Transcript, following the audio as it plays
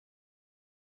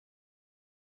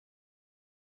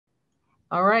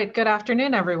All right, good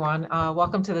afternoon, everyone.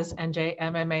 Welcome to this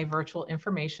NJMMA virtual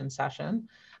information session.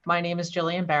 My name is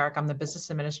Jillian Barrick. I'm the business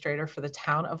administrator for the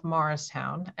town of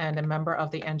Morristown and a member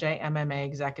of the NJMMA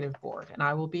executive board, and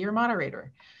I will be your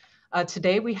moderator.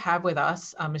 Today we have with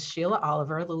us Ms. Sheila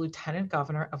Oliver, the Lieutenant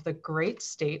Governor of the great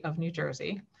state of New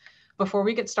Jersey. Before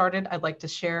we get started, I'd like to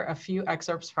share a few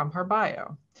excerpts from her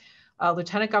bio.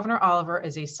 Lieutenant Governor Oliver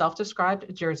is a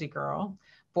self-described Jersey girl,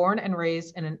 born and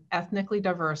raised in an ethnically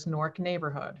diverse Newark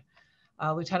neighborhood.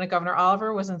 Lieutenant Governor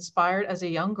Oliver was inspired as a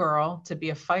young girl to be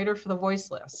a fighter for the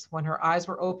voiceless when her eyes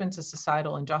were open to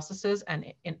societal injustices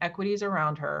and inequities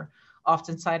around her,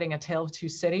 often citing A Tale of Two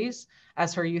Cities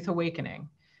as her youth awakening.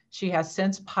 She has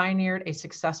since pioneered a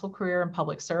successful career in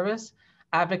public service,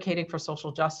 advocating for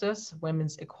social justice,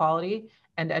 women's equality,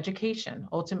 and education,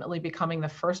 ultimately becoming the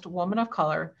first woman of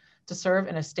color to serve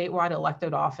in a statewide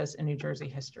elected office in New Jersey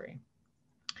history.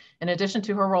 In addition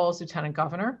to her role as Lieutenant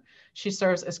Governor, she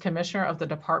serves as Commissioner of the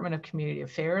Department of Community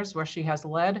Affairs, where she has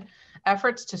led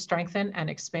efforts to strengthen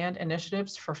and expand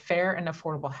initiatives for fair and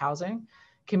affordable housing,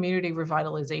 community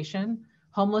revitalization,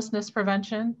 homelessness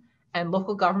prevention, and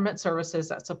local government services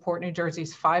that support New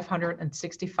Jersey's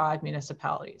 565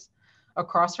 municipalities.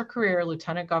 Across her career,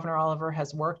 Lieutenant Governor Oliver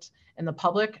has worked in the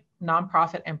public,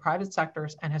 nonprofit, and private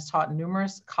sectors and has taught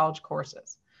numerous college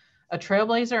courses. A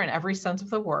trailblazer in every sense of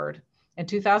the word, in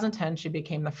 2010, she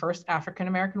became the first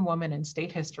African-American woman in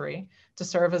state history to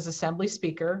serve as Assembly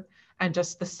Speaker and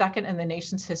just the second in the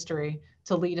nation's history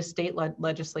to lead a state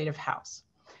legislative house.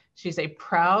 She's a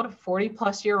proud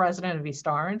 40-plus year resident of East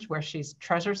Orange, where she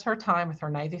treasures her time with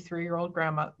her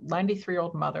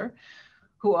 93-year-old mother,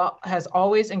 who has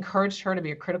always encouraged her to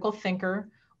be a critical thinker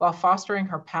while fostering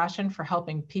her passion for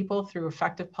helping people through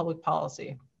effective public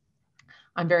policy.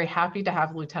 I'm very happy to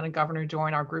have Lieutenant Governor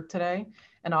join our group today.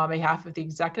 And on behalf of the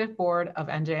Executive Board of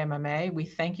NJMMA, we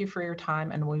thank you for your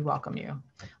time and we welcome you.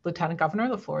 Lieutenant Governor,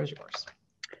 the floor is yours.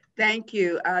 Thank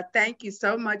you. Thank you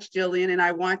so much, Jillian. And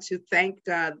I want to thank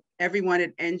everyone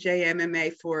at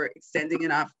NJMMA for extending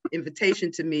an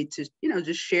invitation to me to,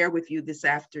 just share with you this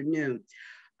afternoon.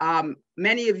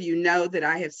 Many of you know that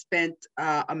I have spent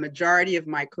a majority of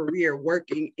my career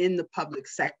working in the public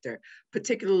sector,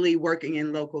 particularly working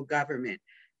in local government.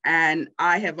 And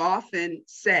I have often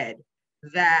said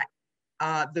that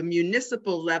the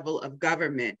municipal level of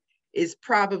government is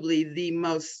probably the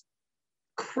most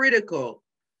critical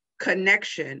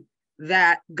connection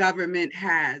that government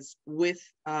has with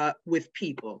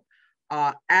people.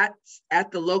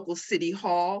 At the local city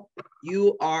hall,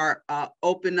 you are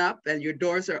open up and your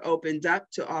doors are opened up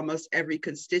to almost every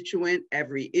constituent,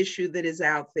 every issue that is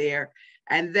out there.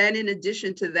 And then in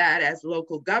addition to that, as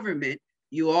local government,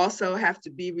 you also have to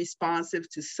be responsive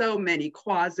to so many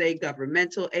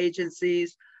quasi-governmental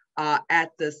agencies at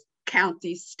the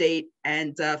county, state,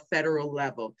 and federal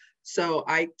level. So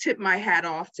I tip my hat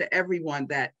off to everyone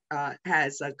that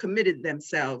has committed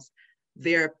themselves,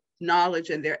 their knowledge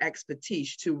and their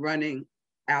expertise to running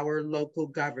our local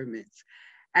governments.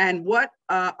 And what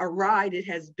a ride it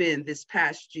has been this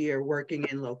past year working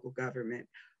in local government.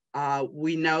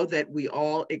 We know that we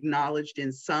all acknowledged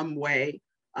in some way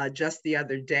just the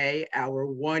other day, our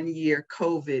 1-year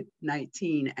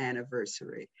COVID-19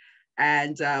 anniversary.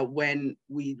 And when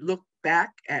we look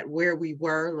back at where we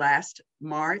were last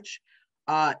March,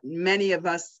 many of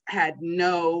us had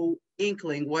no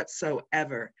inkling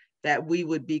whatsoever that we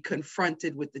would be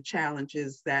confronted with the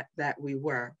challenges that we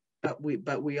were,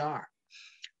 but we are.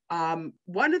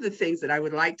 One of the things that I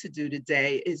would like to do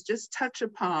today is just touch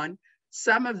upon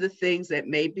some of the things that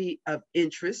may be of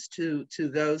interest to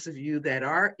those of you that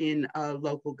are in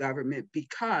local government,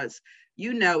 because,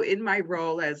 in my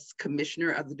role as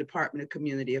Commissioner of the Department of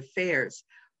Community Affairs,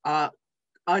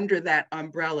 under that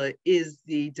umbrella is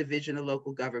the Division of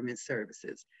Local Government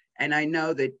Services. And I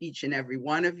know that each and every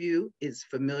one of you is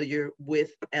familiar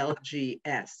with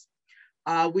LGS.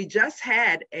 We just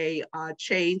had a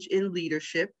change in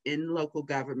leadership in local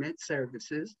government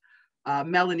services.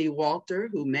 Melanie Walter,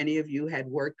 who many of you had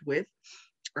worked with,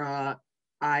 I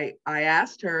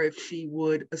asked her if she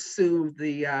would assume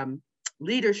the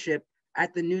leadership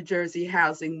at the New Jersey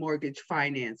Housing Mortgage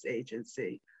Finance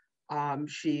Agency.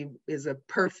 She is a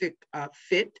perfect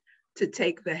fit to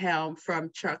take the helm from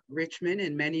Chuck Richmond,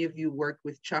 and many of you worked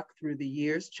with Chuck through the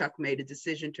years. Chuck made a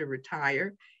decision to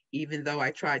retire, even though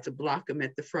I tried to block him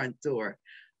at the front door.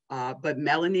 But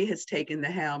Melanie has taken the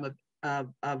helm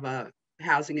of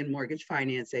Housing and Mortgage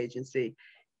Finance Agency.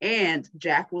 And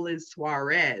Jacqueline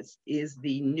Suarez is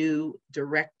the new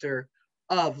director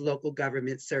of local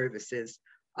government services.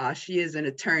 She is an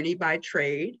attorney by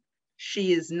trade.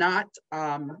 She is not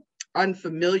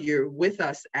unfamiliar with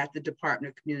us at the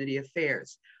Department of Community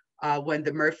Affairs. When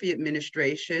the Murphy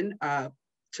administration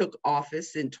took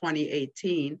office in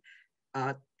 2018,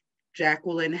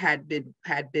 Jacqueline had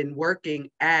been working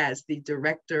as the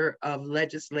Director of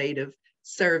Legislative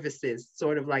Services,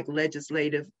 sort of like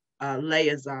legislative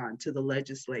liaison to the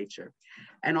legislature.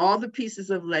 And all the pieces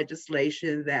of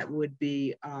legislation that would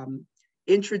be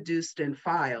introduced and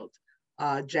filed,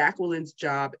 Jacqueline's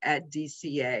job at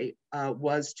DCA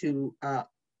was to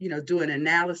do an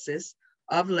analysis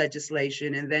of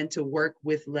legislation and then to work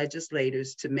with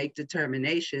legislators to make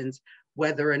determinations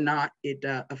whether or not it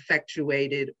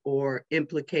effectuated or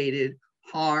implicated,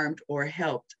 harmed, or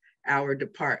helped our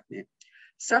department.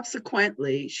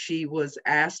 Subsequently, she was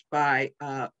asked by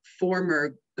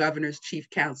former Governor's Chief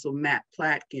Counsel Matt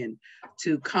Platkin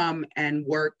to come and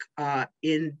work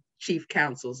in Chief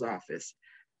Counsel's office.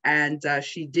 And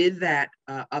she did that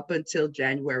up until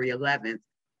January 11th,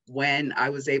 when I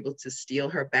was able to steal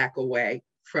her back away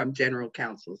from General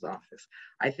Counsel's office.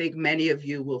 I think many of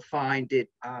you will find it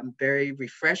very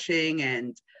refreshing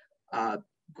and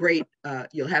great.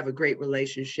 You'll have a great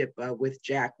relationship with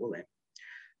Jacqueline.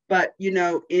 But,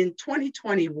 in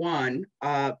 2021,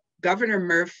 Governor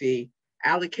Murphy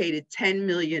allocated $10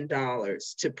 million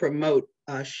to promote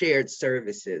shared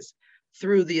services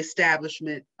through the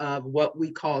establishment of what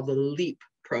we call the LEAP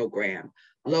program,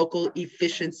 Local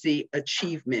Efficiency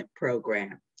Achievement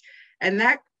Program. And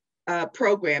that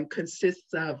program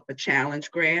consists of a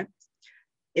challenge grant,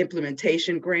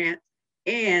 implementation grant,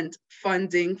 and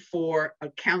funding for a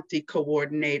county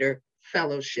coordinator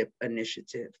fellowship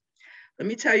initiative. Let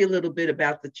me tell you a little bit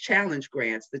about the challenge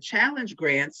grants. The challenge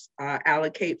grants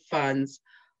allocate funds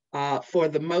for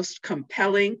the most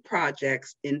compelling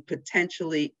projects in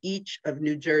potentially each of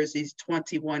New Jersey's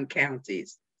 21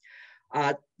 counties.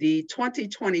 The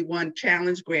 2021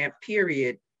 challenge grant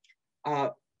period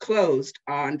closed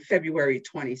on February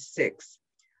 26th.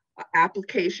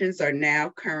 Applications are now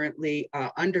currently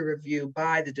under review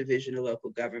by the Division of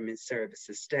Local Government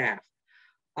Services staff.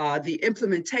 The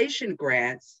implementation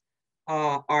grants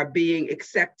are being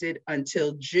accepted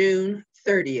until June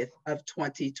 30th of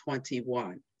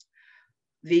 2021.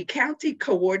 The County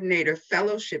Coordinator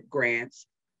Fellowship grants,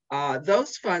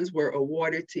 those funds were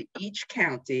awarded to each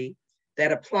county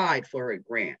that applied for a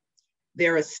grant.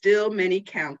 There are still many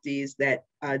counties that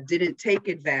didn't take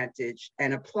advantage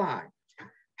and apply.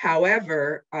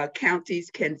 However,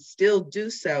 counties can still do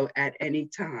so at any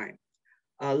time.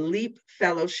 LEAP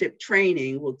Fellowship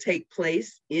training will take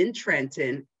place in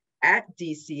Trenton at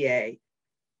DCA,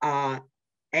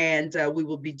 and we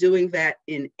will be doing that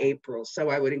in April. So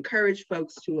I would encourage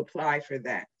folks to apply for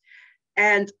that.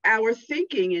 And our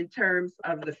thinking in terms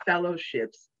of the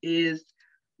fellowships is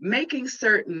making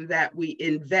certain that we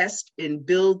invest in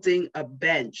building a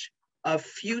bench of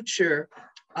future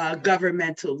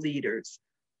governmental leaders.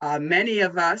 Many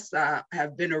of us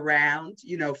have been around,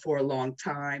 for a long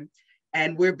time,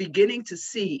 and we're beginning to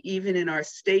see, even in our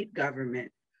state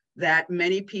government, that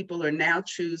many people are now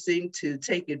choosing to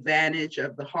take advantage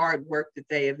of the hard work that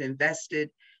they have invested,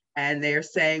 and they're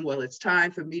saying, well, it's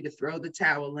time for me to throw the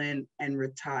towel in and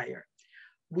retire.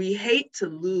 We hate to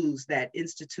lose that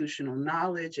institutional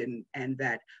knowledge and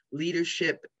that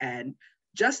leadership and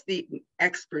just the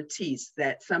expertise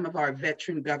that some of our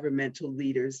veteran governmental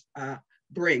leaders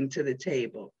bring to the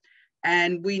table.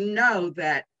 And we know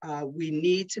that we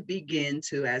need to begin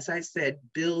to, as I said,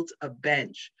 build a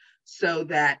bench so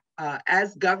that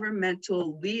as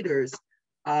governmental leaders,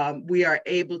 we are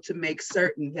able to make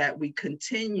certain that we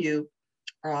continue,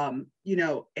 a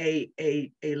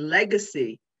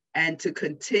legacy and to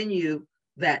continue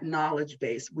that knowledge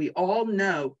base. We all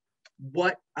know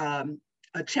what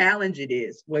a challenge it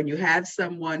is when you have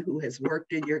someone who has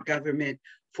worked in your government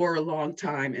for a long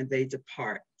time and they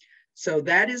depart. So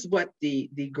that is what the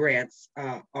grants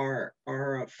are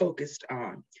focused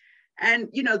on. And,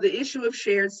 the issue of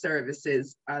shared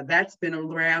services, that's been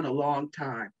around a long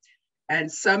time. And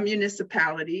some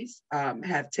municipalities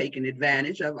have taken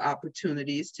advantage of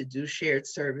opportunities to do shared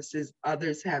services,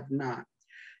 others have not.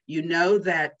 You know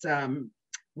that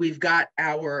we've got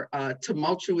our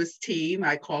tumultuous team,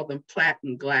 I call them Platt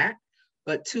and Glatt,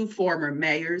 but two former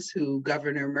mayors who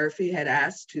Governor Murphy had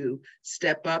asked to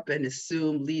step up and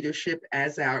assume leadership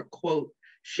as our, quote,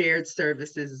 shared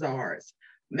services czars.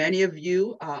 Many of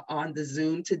you on the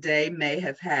Zoom today may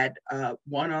have had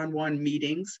one-on-one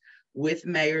meetings with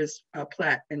mayors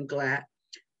Platt and Glatt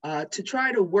to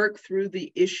try to work through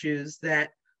the issues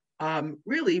that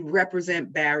really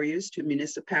represent barriers to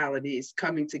municipalities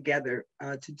coming together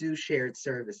to do shared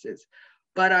services.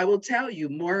 But I will tell you,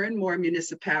 more and more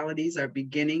municipalities are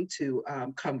beginning to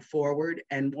come forward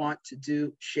and want to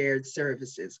do shared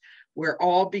services. We're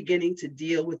all beginning to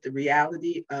deal with the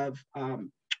reality of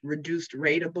reduced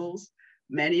ratables.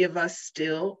 Many of us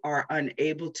still are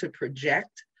unable to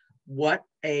project what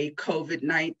a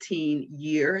COVID-19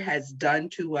 year has done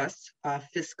to us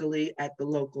fiscally at the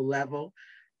local level.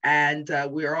 And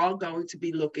we're all going to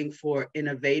be looking for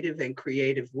innovative and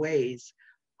creative ways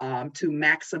to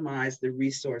maximize the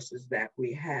resources that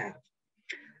we have.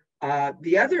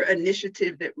 The other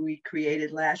initiative that we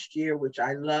created last year, which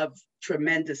I love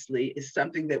tremendously, is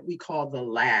something that we call the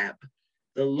LAB,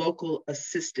 the Local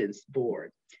Assistance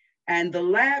Board. And the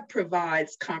LAB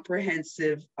provides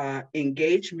comprehensive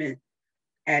engagement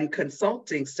and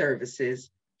consulting services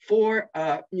for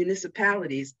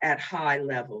municipalities at high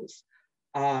levels.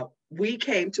 We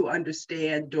came to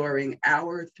understand during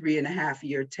our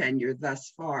 3.5-year tenure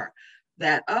thus far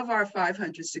that of our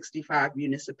 565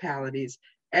 municipalities,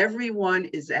 everyone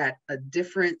is at a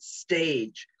different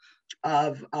stage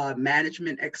of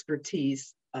management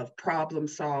expertise, of problem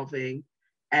solving,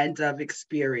 and of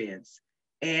experience.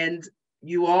 And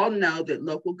you all know that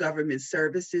local government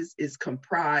services is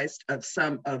comprised of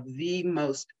some of the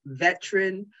most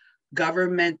veteran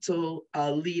governmental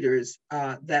leaders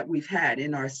that we've had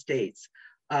in our states.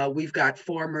 We've got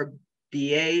former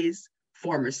BAs,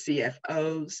 former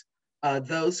CFOs,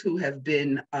 those who have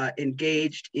been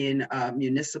engaged in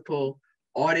municipal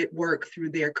audit work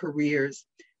through their careers.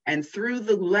 And through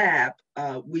the lab,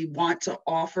 we want to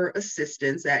offer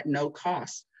assistance at no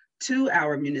cost to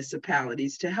our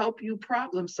municipalities to help you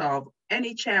problem solve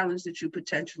any challenge that you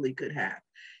potentially could have.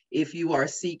 If you are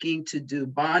seeking to do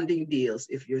bonding deals,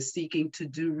 if you're seeking to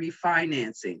do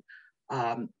refinancing,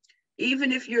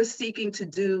 even if you're seeking to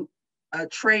do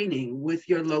training with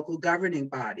your local governing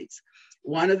bodies.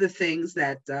 One of the things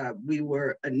that we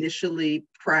were initially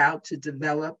proud to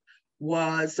develop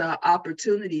was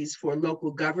opportunities for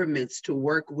local governments to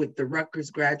work with the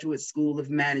Rutgers Graduate School of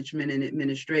Management and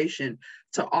Administration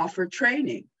to offer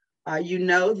training. You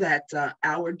know that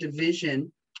our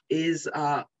division is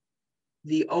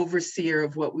the overseer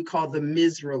of what we call the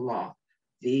MISRA law,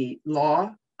 the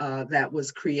law that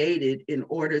was created in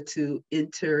order to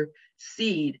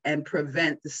intercede and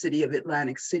prevent the city of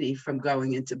Atlantic City from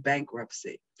going into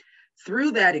bankruptcy.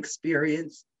 Through that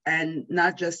experience, and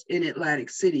not just in Atlantic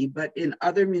City, but in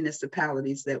other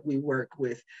municipalities that we work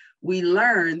with, we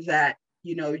learned that,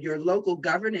 you know, your local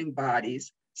governing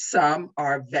bodies, some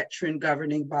are veteran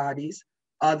governing bodies,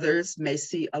 others may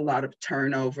see a lot of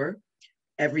turnover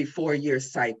every 4-year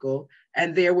cycle.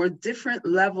 And there were different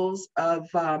levels of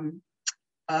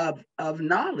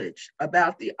knowledge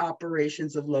about the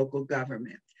operations of local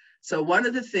government. So one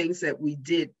of the things that we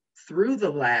did through the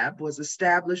lab was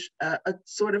establish a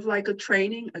sort of like a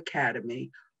training academy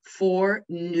for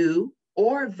new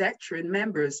or veteran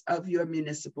members of your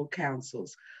municipal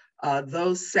councils.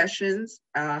 Those sessions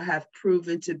have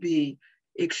proven to be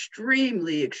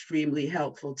extremely, extremely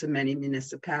helpful to many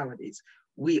municipalities.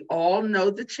 We all know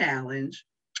the challenge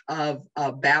of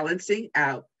balancing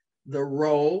out the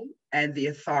role and the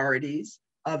authorities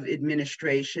of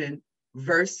administration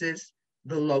versus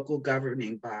the local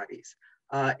governing bodies.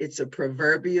 It's a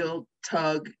proverbial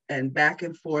tug and back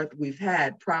and forth we've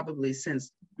had probably since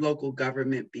local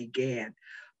government began.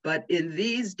 But in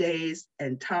these days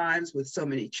and times with so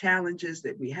many challenges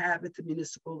that we have at the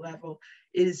municipal level,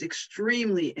 it is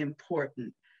extremely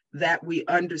important that we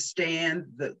understand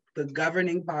that the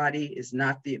governing body is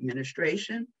not the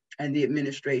administration and the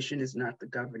administration is not the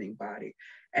governing body.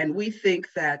 And we think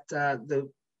that the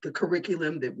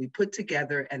curriculum that we put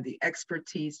together and the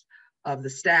expertise of the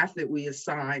staff that we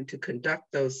assign to conduct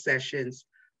those sessions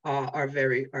are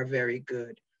very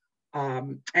good.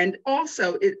 And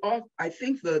also, I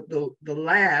think the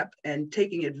lab and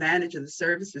taking advantage of the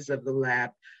services of the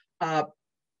lab,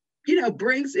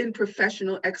 brings in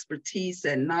professional expertise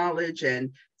and knowledge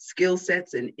and skill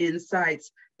sets and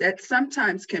insights that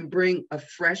sometimes can bring a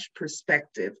fresh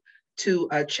perspective to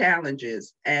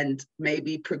challenges and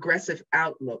maybe progressive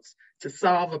outlooks to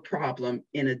solve a problem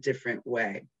in a different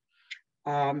way.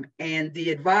 And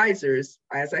the advisors,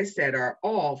 as I said, are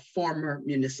all former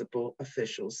municipal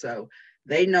officials. So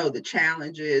they know the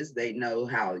challenges, they know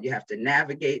how you have to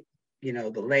navigate,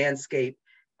 the landscape,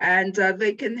 and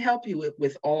they can help you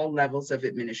with all levels of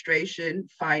administration,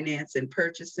 finance and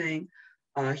purchasing,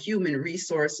 human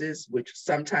resources, which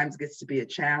sometimes gets to be a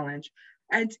challenge,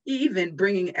 and even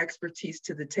bringing expertise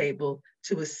to the table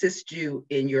to assist you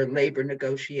in your labor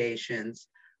negotiations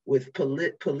with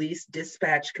police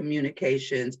dispatch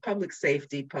communications, public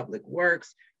safety, public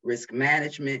works, risk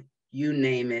management, you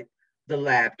name it. the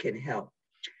lab can help.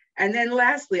 And then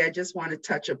lastly, I just want to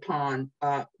touch upon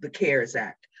the CARES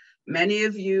Act. Many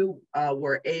of you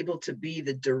were able to be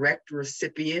the direct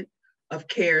recipient of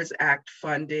CARES Act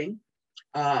funding.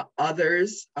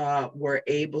 Others were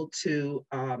able to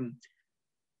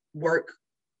work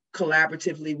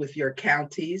collaboratively with your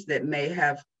counties that may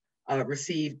have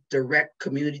received direct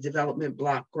community development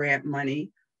block grant money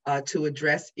to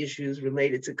address issues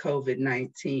related to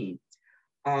COVID-19.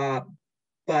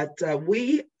 But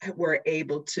we were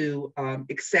able to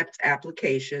accept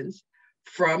applications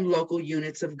from local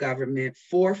units of government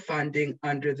for funding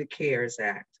under the CARES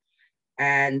Act.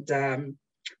 And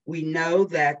we know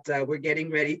that we're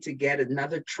getting ready to get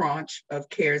another tranche of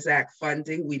CARES Act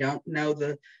funding. We don't know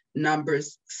the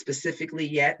numbers specifically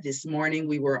yet. This morning,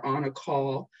 we were on a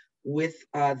call with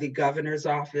the governor's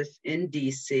office in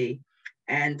DC,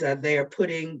 and they are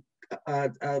putting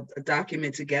a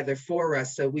document together for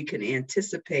us so we can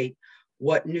anticipate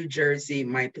what New Jersey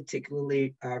might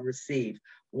particularly receive.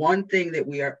 One thing that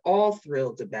we are all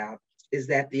thrilled about is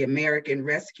that the American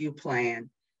Rescue Plan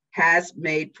has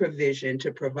made provision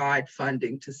to provide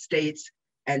funding to states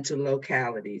and to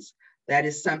localities. That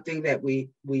is something that we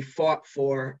fought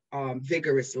for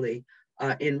vigorously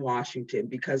in Washington,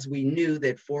 because we knew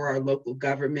that for our local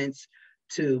governments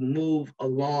to move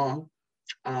along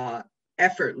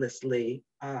effortlessly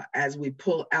as we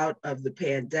pull out of the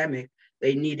pandemic,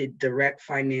 they needed direct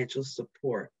financial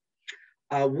support.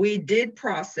 We did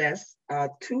process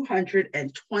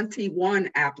 221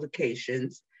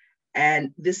 applications,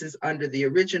 and this is under the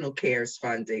original CARES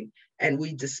funding, and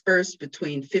we dispersed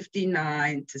between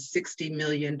 $59 to $60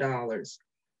 million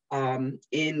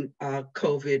in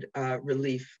COVID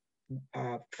relief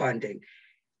funding.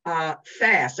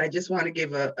 FAST, I just want to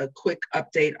give a quick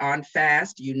update on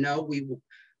FAST. You know, we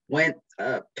went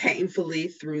painfully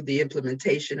through the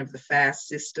implementation of the FAST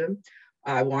system.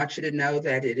 I want you to know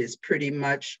that it is pretty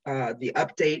much, the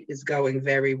update is going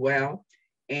very well.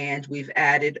 And we've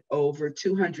added over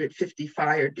 250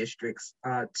 fire districts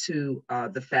to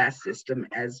the FAST system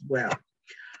as well.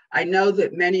 I know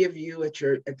that many of you at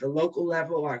the local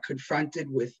level are confronted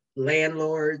with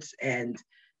landlords and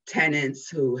tenants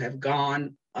who have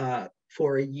gone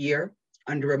for a year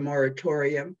under a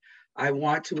moratorium. I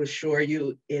want to assure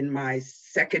you, in my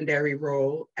secondary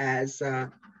role as,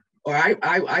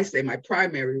 I say my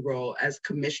primary role as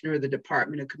Commissioner of the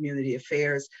Department of Community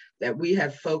Affairs, that we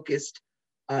have focused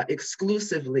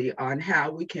exclusively on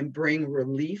how we can bring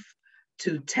relief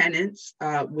to tenants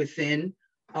within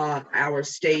our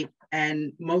state,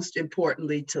 and most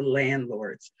importantly to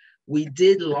landlords. We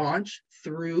did launch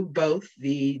through both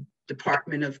the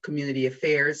Department of Community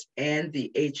Affairs and the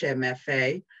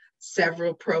HMFA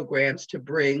several programs to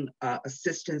bring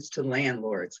assistance to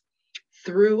landlords.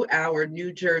 Through our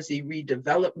New Jersey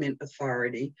Redevelopment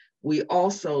Authority, we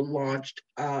also launched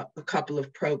a couple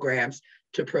of programs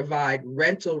to provide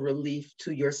rental relief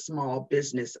to your small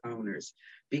business owners,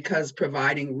 because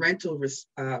providing rental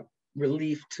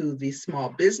relief to the small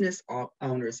business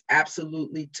owners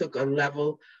absolutely took a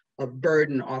level of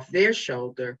burden off their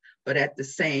shoulder, but at the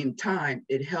same time,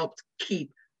 it helped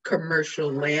keep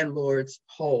commercial landlords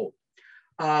whole.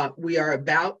 We are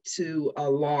about to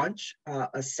launch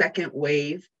a second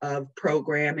wave of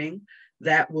programming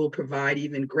that will provide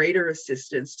even greater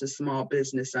assistance to small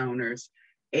business owners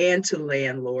and to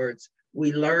landlords.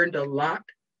 We learned a lot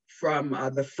from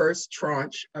the first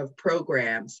tranche of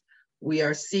programs. We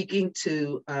are seeking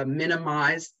to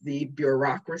minimize the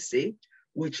bureaucracy,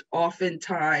 which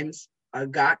oftentimes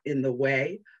got in the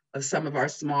way of some of our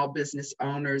small business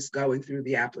owners going through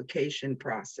the application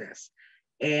process.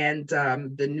 And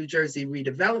the New Jersey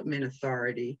Redevelopment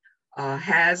Authority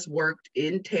has worked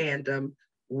in tandem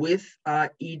with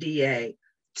EDA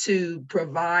to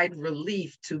provide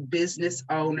relief to business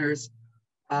owners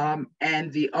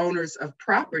and the owners of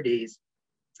properties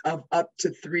of up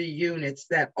to 3 units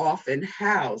that often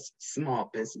house small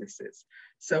businesses.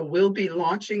 So we'll be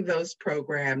launching those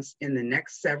programs in the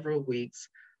next several weeks.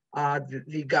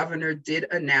 The governor did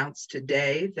announce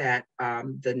today that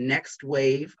the next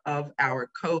wave of our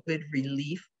COVID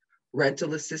relief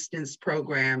rental assistance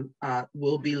program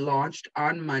will be launched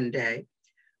on Monday.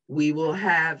 We will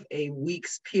have a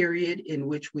week's period in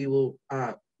which we will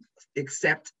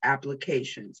accept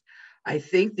applications. I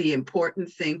think the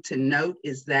important thing to note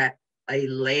is that a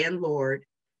landlord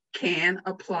can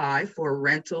apply for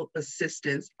rental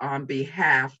assistance on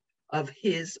behalf of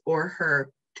his or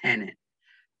her tenant.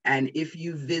 And if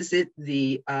you visit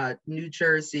the New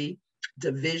Jersey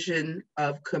Division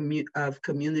of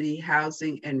Community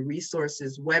Housing and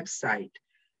Resources website,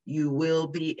 you will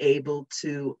be able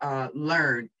to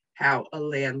learn how a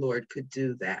landlord could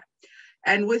do that.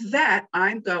 And with that,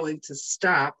 I'm going to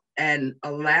stop and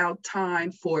allow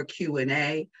time for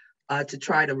Q&A to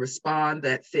try to respond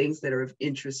at things that are of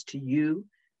interest to you,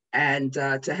 and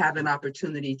to have an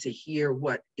opportunity to hear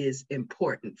what is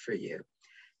important for you.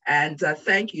 And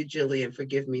thank you, Jillian, for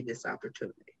giving me this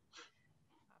opportunity.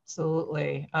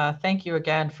 Absolutely. Thank you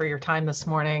again for your time this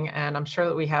morning. And I'm sure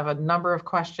that we have a number of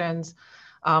questions.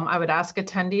 I would ask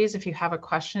attendees, if you have a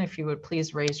question, if you would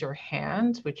please raise your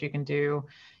hand, which you can do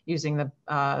using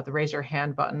the raise your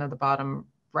hand button at the bottom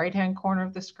right-hand corner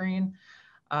of the screen,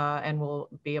 and we'll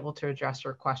be able to address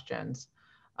your questions.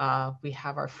 We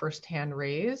have our first hand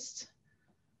raised.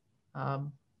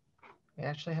 We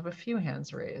actually have a few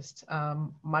hands raised.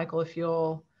 Michael, if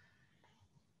you'll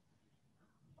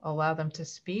allow them to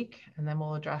speak, and then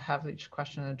we'll have each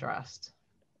question addressed.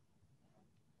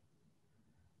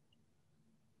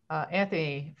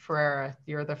 Anthony Ferreira,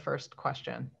 you're the first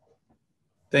question.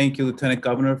 Thank you, Lieutenant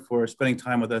Governor, for spending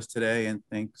time with us today, and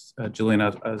thanks, Jillian,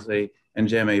 as a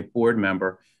NJMMA board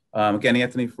member. Again,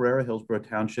 Anthony Ferreira, Hillsborough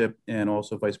Township, and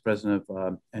also Vice President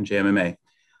of NJMMA.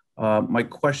 My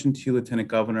question to you, Lieutenant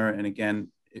Governor, and again,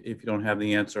 if you don't have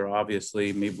the answer,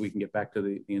 obviously, maybe we can get back to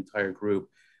the entire group,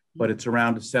 but it's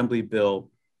around Assembly Bill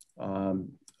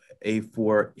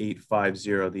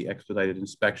A4850, the Expedited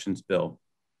Inspections Bill.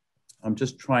 I'm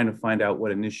just trying to find out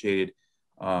what initiated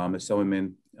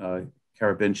Assemblyman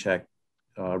Karabinchak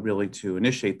really to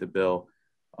initiate the bill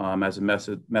as a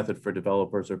method for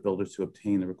developers or builders to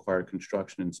obtain the required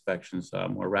construction inspections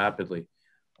more rapidly.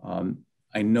 I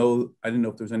didn't know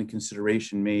if there was any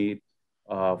consideration made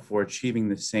for achieving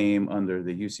the same under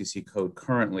the UCC code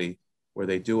currently, where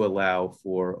they do allow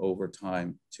for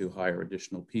overtime to hire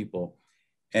additional people.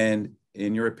 And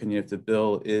in your opinion, if the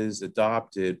bill is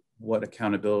adopted, what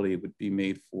accountability would be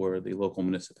made for the local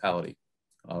municipality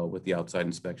with the outside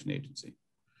inspection agency?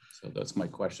 So that's my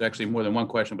question. Actually, more than one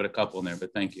question, but a couple in there,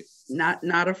 but thank you. Not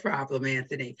a problem,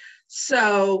 Anthony.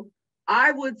 So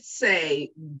I would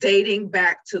say dating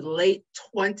back to late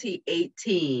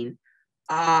 2018,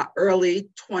 early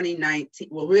 2019,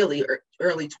 well, really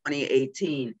early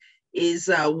 2018 is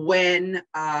when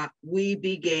we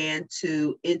began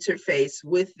to interface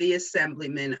with the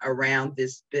assemblyman around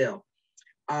this bill.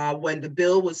 When the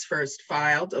bill was first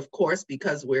filed, of course,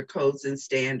 because we're codes and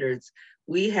standards,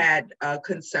 we had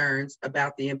concerns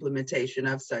about the implementation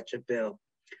of such a bill.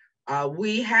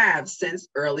 We have, since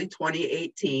early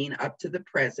 2018 up to the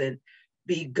present,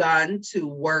 begun to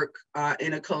work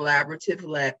in a collaborative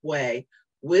way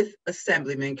with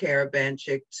Assemblyman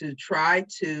Karabinchak to try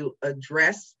to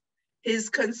address his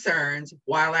concerns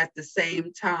while at the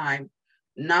same time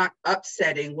not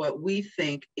upsetting what we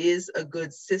think is a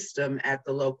good system at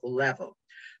the local level.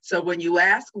 So when you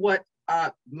ask what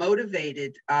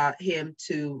motivated him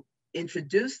to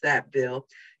introduce that bill,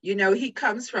 you know, he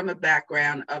comes from a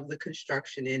background of the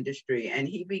construction industry, and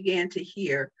he began to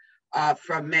hear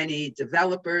from many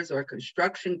developers or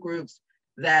construction groups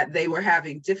that they were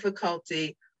having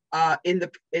difficulty in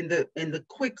the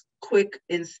quick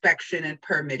inspection and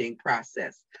permitting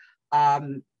process.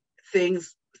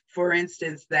 Things, for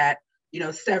instance, that, you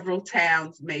know, several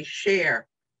towns may share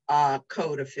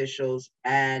code officials,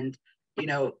 and, you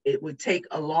know, it would take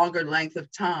a longer length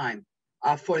of time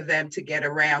for them to get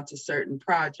around to certain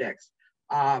projects.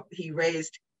 He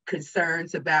raised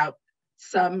concerns about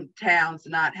some towns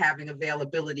not having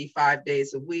availability 5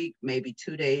 days a week, maybe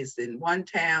 2 days in one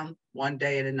town, 1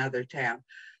 day in another town.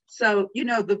 So, you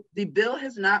know, the bill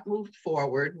has not moved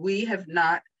forward. We have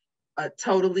not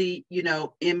totally, you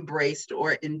know, embraced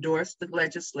or endorsed the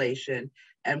legislation.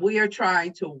 And we are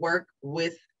trying to work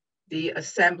with the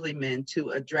assemblyman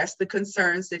to address the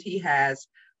concerns that he has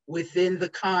within the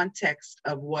context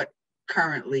of what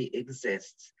currently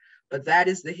exists. But that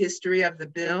is the history of the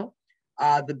bill.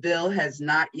 The bill has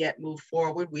not yet moved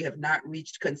forward. We have not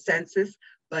reached consensus,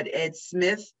 but Ed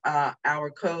Smith, our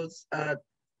codes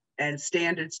and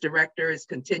standards director, is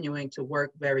continuing to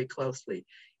work very closely.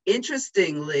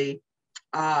 Interestingly,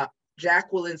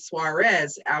 Jacqueline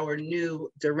Suarez, our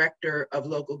new director of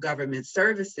local government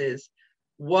services,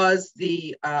 was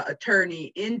the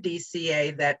attorney in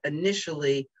DCA that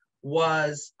initially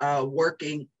was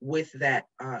working with that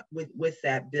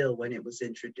bill when it was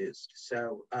introduced.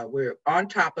 So we're on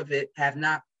top of it, have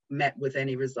not met with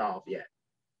any resolve yet.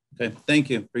 Okay, thank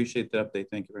you. Appreciate the update.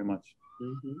 Thank you very much.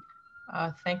 Mm-hmm.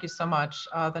 Thank you so much.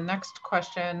 The next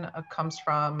question comes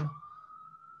from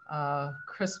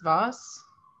Chris Voss.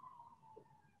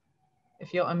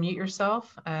 If you'll unmute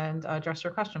yourself and address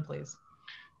your question, please.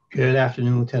 Good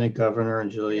afternoon, Lieutenant Governor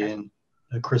and Jillian.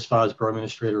 Chris Voss, Borough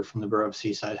Administrator from the Borough of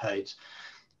Seaside Heights.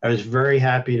 I was very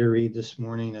happy to read this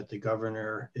morning that the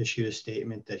governor issued a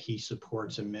statement that he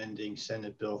supports amending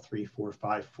Senate Bill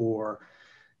 3454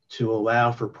 to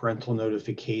allow for parental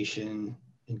notification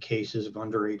in cases of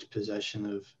underage possession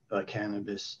of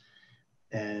cannabis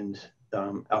and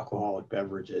alcoholic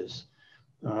beverages.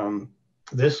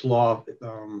 This law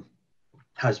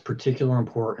has particular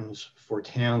importance for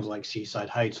towns like Seaside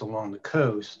Heights along the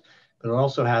coast, but it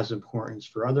also has importance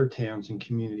for other towns and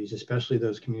communities, especially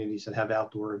those communities that have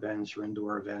outdoor events or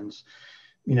indoor events.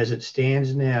 I mean, as it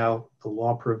stands now, the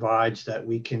law provides that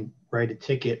we can write a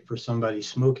ticket for somebody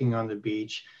smoking on the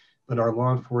beach, but our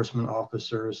law enforcement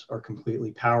officers are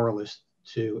completely powerless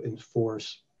to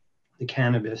enforce the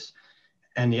cannabis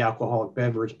and the alcoholic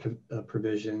beverage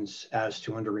provisions as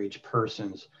to underage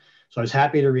persons. So I was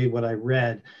happy to read what I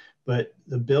read, but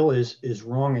the bill is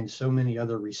wrong in so many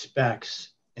other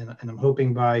respects. And I'm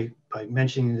hoping by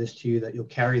mentioning this to you that you'll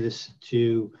carry this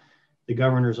to the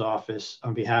governor's office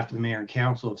on behalf of the mayor and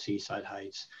council of Seaside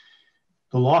Heights.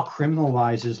 The law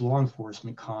criminalizes law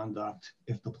enforcement conduct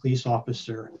if the police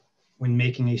officer, when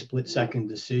making a split-second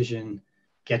decision,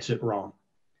 gets it wrong.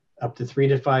 Up to 3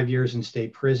 to 5 years in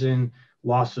state prison,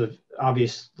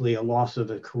 obviously a loss of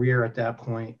a career at that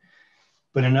point.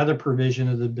 But another provision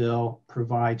of the bill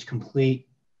provides complete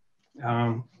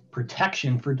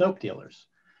protection for dope dealers.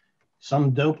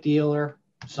 Some dope dealer,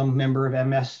 some member of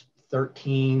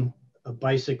MS-13, a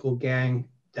bicycle gang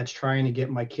that's trying to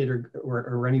get my kid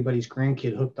or anybody's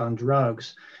grandkid hooked on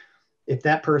drugs, if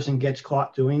that person gets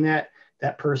caught doing that,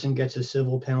 that person gets a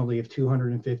civil penalty of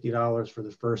 $250 for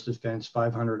the first offense,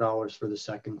 $500 for the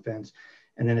second offense,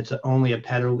 and then it's only a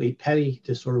petty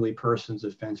disorderly persons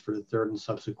offense for the third and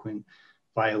subsequent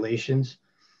violations.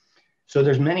 So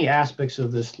there's many aspects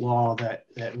of this law that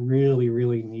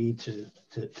really need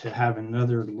to have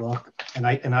another look. And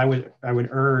I would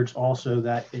urge also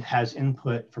that it has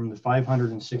input from the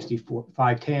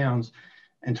 565 towns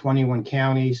and 21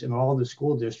 counties and all the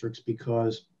school districts,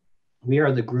 because we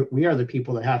are the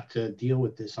people that have to deal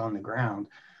with this on the ground.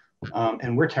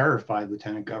 And we're terrified,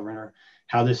 Lieutenant Governor,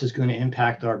 how this is going to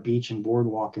impact our beach and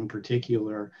boardwalk in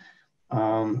particular.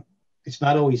 It's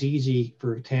not always easy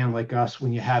for a town like us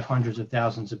when you have hundreds of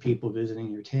thousands of people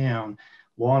visiting your town.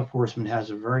 Law enforcement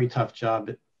has a very tough job,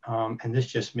 and this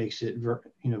just makes it,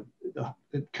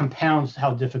 it compounds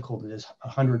how difficult it is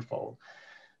 100-fold.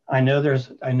 I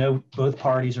know both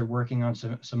parties are working on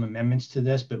some amendments to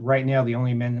this, but right now the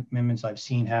only amendments I've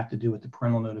seen have to do with the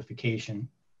parental notification,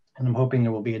 and I'm hoping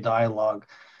there will be a dialogue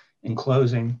in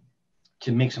closing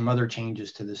to make some other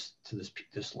changes to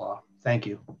this law. Thank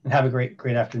you, and have a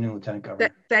great afternoon, Lieutenant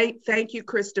Governor. Thank you,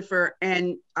 Christopher.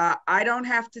 And I don't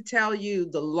have to tell you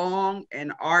the long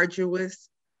and arduous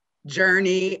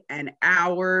journey and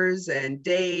hours and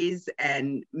days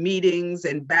and meetings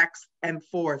and backs and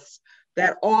forths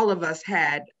that all of us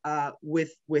had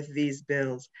with these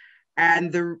bills.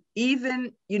 And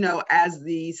even as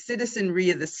the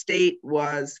citizenry of the state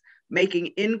was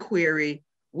making inquiry,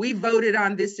 we voted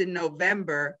on this in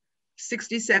November.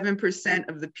 67%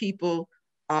 of the people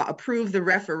approved the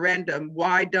referendum.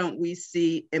 Why don't we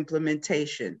see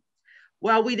implementation?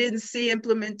 Well, we didn't see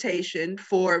implementation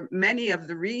for many of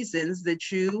the reasons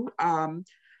that you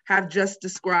have just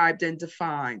described and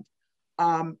defined.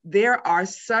 There are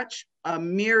such a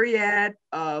myriad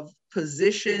of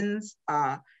positions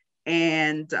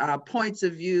and points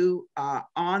of view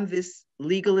on this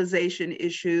legalization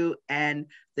issue and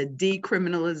the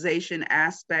decriminalization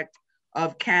aspect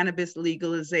of cannabis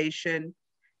legalization.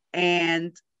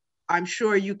 And I'm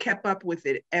sure you kept up with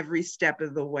it every step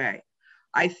of the way.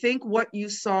 I think what you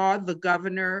saw the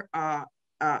governor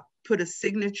put a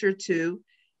signature to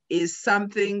is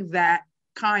something that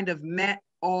kind of met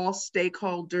all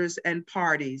stakeholders and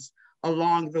parties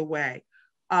along the way.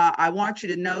 I want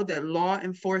you to know that law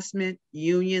enforcement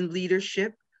union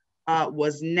leadership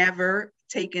was never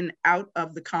taken out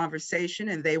of the conversation,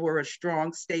 and they were a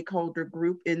strong stakeholder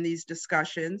group in these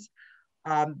discussions.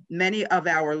 Many of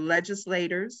our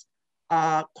legislators,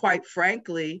 quite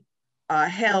frankly,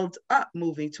 held up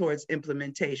moving towards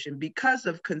implementation because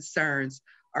of concerns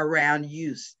around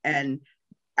use and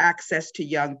access to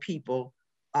young people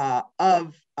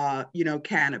of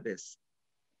cannabis,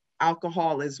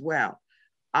 alcohol as well.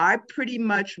 I pretty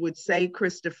much would say,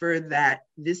 Christopher, that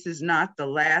this is not the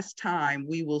last time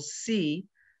we will see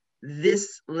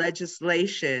this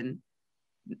legislation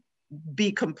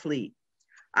be complete.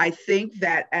 I think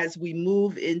that as we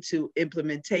move into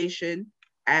implementation,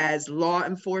 as law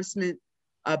enforcement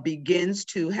begins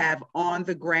to have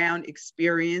on-the-ground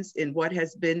experience in what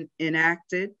has been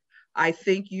enacted, I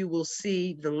think you will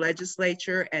see the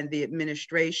legislature and the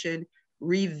administration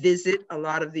revisit a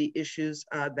lot of the issues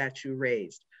that you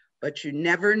raised. But you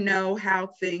never know how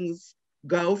things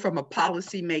go from a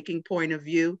policy-making point of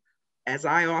view, as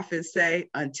I often say,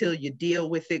 until you deal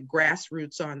with it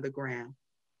grassroots on the ground.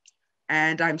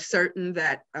 And I'm certain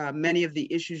that many of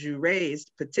the issues you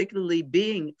raised, particularly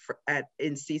being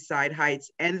in Seaside Heights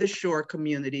and the shore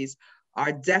communities,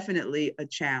 are definitely a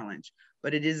challenge.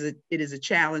 But it is a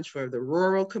challenge for the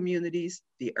rural communities,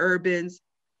 the urbans,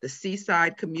 the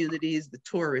seaside communities, the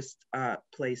tourist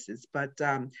places. But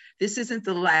this isn't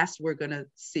the last we're going to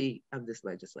see of this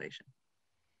legislation.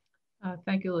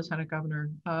 Thank you, Lieutenant Governor.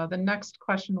 The next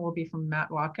question will be from Matt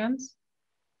Watkins.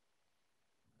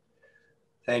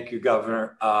 Thank you,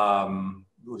 Governor.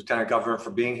 Lieutenant Governor, for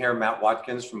being here. Matt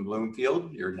Watkins from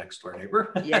Bloomfield, your next door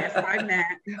neighbor. Yes, hi,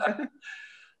 Matt.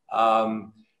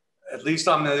 At least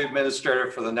I'm the administrator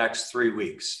for the next 3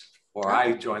 weeks before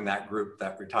I join that group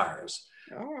that retires.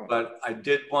 Oh. But I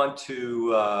did want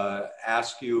to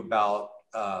ask you about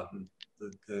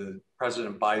the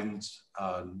President Biden's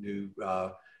new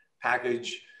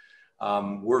package.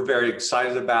 We're very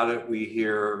excited about it. We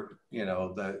hear,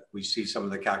 that we see some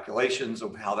of the calculations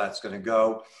of how that's going to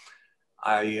go.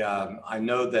 I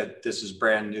know that this is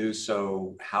brand new,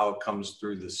 so how it comes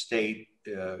through the state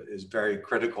is very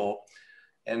critical.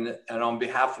 And on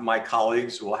behalf of my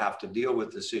colleagues who will have to deal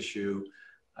with this issue,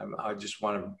 I just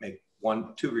want to make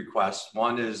two requests.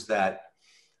 One is that,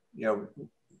 at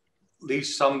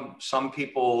least some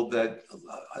people that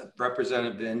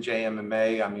represented the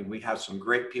NJMMA, I mean, we have some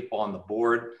great people on the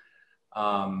board,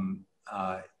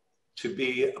 to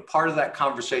be a part of that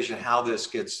conversation, how this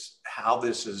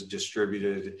is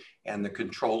distributed and the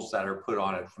controls that are put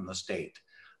on it from the state.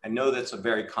 I know that's a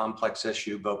very complex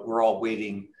issue, but we're all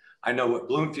waiting. I know what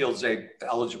Bloomfield's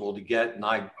eligible to get, and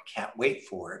I can't wait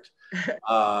for it.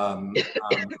 I'm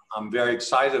very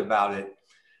excited about it.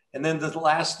 And then the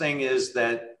last thing is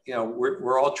that,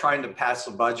 we're all trying to pass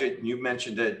a budget. And you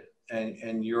mentioned it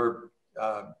in your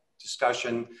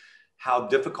discussion, how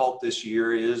difficult this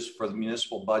year is for the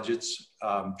municipal budgets,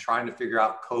 trying to figure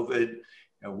out COVID.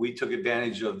 We took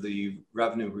advantage of the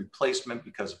revenue replacement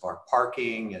because of our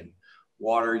parking and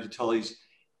water utilities.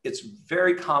 It's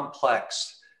very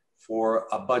complex for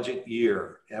a budget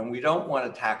year, and we don't want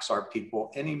to tax our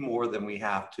people any more than we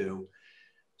have to.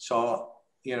 So,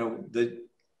 the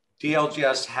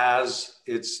DLGS has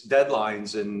its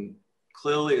deadlines, and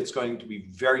clearly it's going to be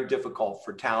very difficult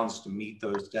for towns to meet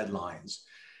those deadlines.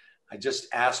 I just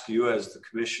ask you as the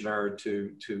commissioner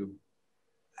to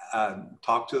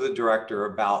talk to the director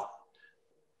about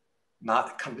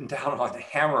not coming down on to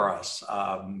hammer us.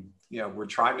 We're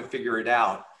trying to figure it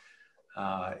out.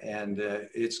 And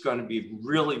it's going to be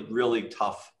really, really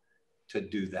tough to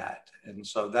do that. And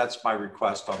so that's my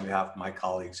request on behalf of my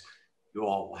colleagues. You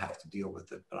all will have to deal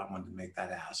with it, but I wanted to make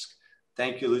that ask.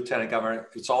 Thank you, Lieutenant Governor.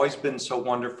 It's always been so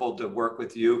wonderful to work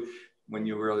with you when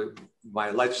you were my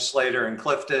legislator in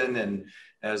Clifton and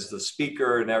as the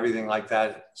speaker and everything like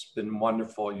that. It's been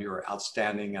wonderful. You're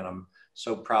outstanding, and I'm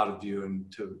so proud of you and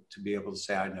to be able to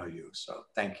say I know you. So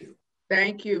thank you.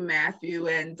 Thank you, Matthew.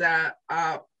 And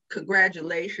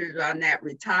congratulations on that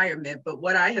retirement. But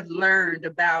what I have learned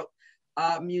about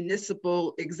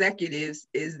municipal executives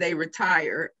is they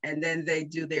retire and then they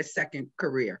do their second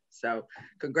career. So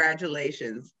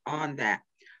congratulations on that.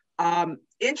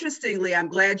 Interestingly, I'm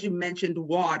glad you mentioned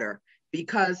water,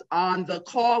 because on the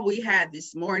call we had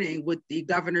this morning with the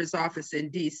governor's office in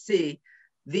DC,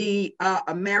 the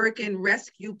American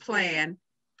Rescue Plan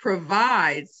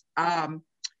provides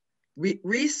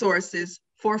resources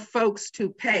for folks to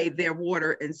pay their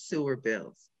water and sewer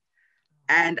bills.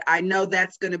 And I know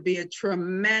that's going to be a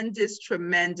tremendous,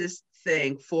 tremendous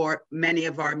thing for many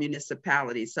of our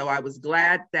municipalities. So I was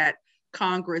glad that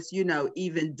Congress,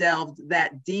 even delved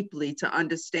that deeply to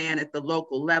understand at the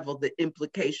local level the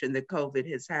implication that COVID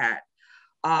has had.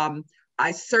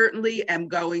 I certainly am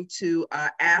going to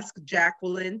ask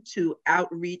Jacqueline to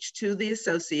outreach to the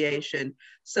association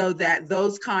so that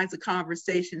those kinds of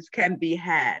conversations can be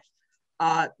had.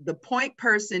 The point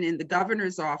person in the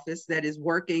governor's office that is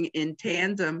working in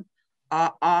tandem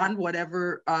on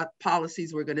whatever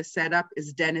policies we're going to set up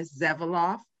is Dennis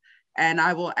Zeveloff. And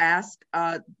I will ask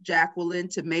Jacqueline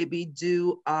to maybe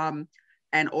do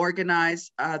and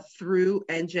organize through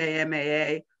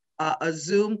NJMMA a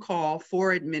Zoom call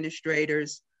for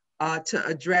administrators to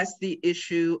address the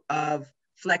issue of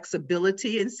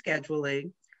flexibility in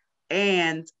scheduling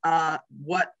and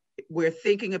what we're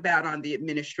thinking about on the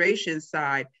administration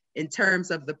side in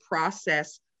terms of the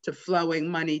process to flowing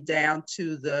money down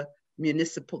to the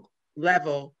municipal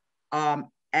level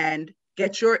and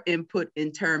get your input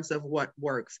in terms of what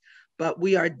works. but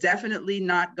we are definitely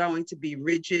not going to be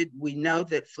rigid. We know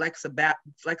that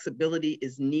flexibility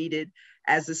is needed.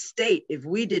 As a state, if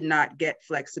we did not get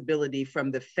flexibility from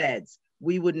the feds,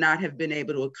 we would not have been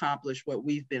able to accomplish what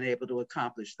we've been able to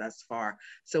accomplish thus far.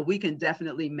 So we can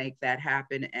definitely make that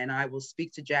happen. And I will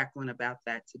speak to Jacqueline about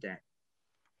that today.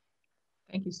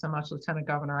 Thank you so much, Lieutenant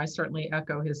Governor. I certainly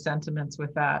echo his sentiments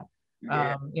with that.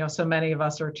 Yeah. You know, so many of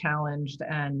us are challenged,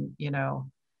 and, you know,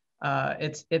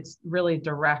 it's really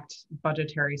direct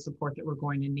budgetary support that we're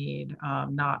going to need,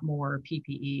 not more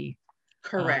PPE.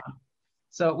 Correct.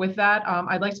 So with that,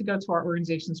 I'd like to go to our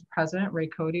organization's president, Ray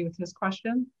Cody, with his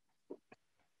question.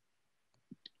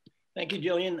 Thank you,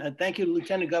 Jillian. Thank you,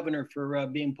 Lieutenant Governor, for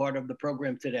being part of the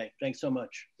program today. Thanks so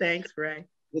much. Thanks, Ray.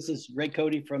 This is Ray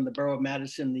Cody from the Borough of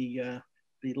Madison, the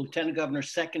Lieutenant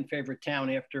Governor's second favorite town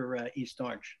after East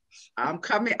Orange. I'm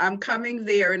coming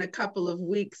there in a couple of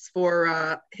weeks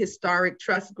for historic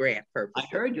trust grant purposes.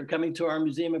 I heard you're coming to our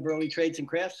Museum of Early Trades and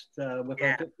Crafts with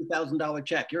a $50,000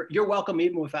 check. You're welcome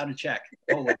even without a check.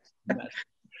 Always.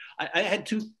 I had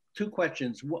two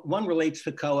questions. One relates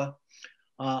to COA.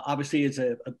 Obviously, it's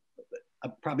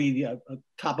probably a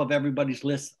top of everybody's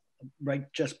list, right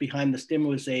just behind the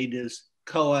stimulus aid is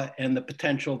COA and the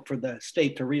potential for the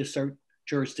state to reassert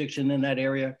jurisdiction in that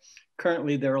area.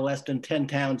 Currently, there are less than 10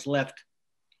 towns left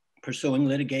pursuing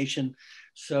litigation.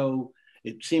 So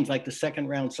it seems like the second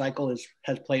round cycle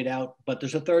has played out, but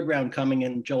there's a third round coming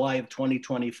in July of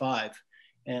 2025.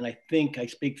 And I think I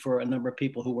speak for a number of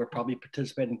people who were probably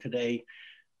participating today,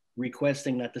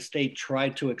 requesting that the state try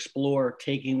to explore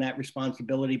taking that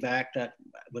responsibility back that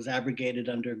was abrogated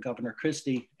under Governor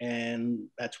Christie, and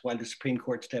that's why the Supreme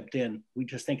Court stepped in. We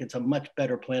just think it's a much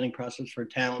better planning process for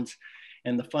towns,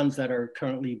 and the funds that are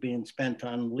currently being spent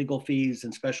on legal fees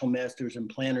and special masters and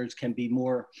planners can be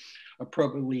more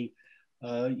appropriately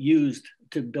used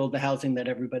to build the housing that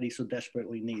everybody so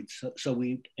desperately needs. So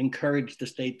we encourage the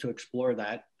state to explore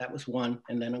that. That was one.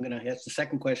 And then I'm going to ask the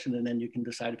second question, and then you can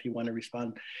decide if you want to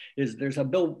respond. There's a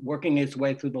bill working its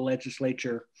way through the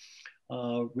legislature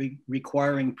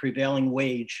requiring prevailing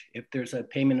wage if there's a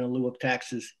payment in lieu of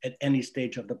taxes at any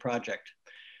stage of the project.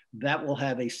 That will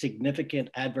have a significant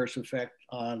adverse effect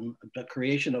on the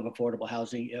creation of affordable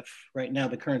housing. If right now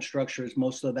the current structure is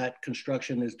most of that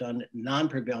construction is done at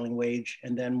non-prevailing wage,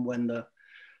 and then when the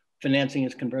financing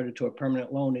is converted to a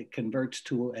permanent loan, it converts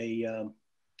to a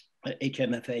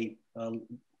HMFA,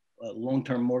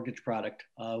 long-term mortgage product,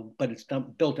 but it's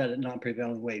built at a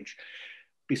non-prevailing wage.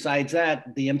 Besides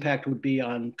that, the impact would be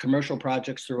on commercial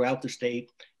projects throughout the state.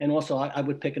 And also I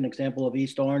would pick an example of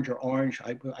East Orange or Orange.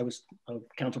 I was a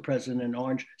council president in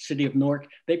Orange, City of Newark.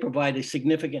 They provide a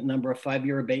significant number of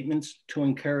 5-year abatements to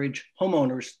encourage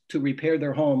homeowners to repair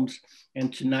their homes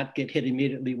and to not get hit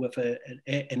immediately with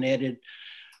an added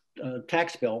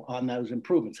tax bill on those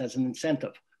improvements as an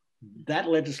incentive. That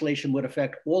legislation would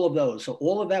affect all of those. So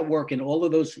all of that work and all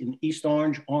of those in East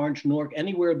Orange, Orange, Newark,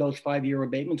 anywhere those 5-year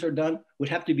abatements are done would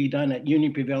have to be done at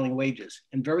union prevailing wages.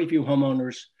 And very few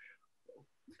homeowners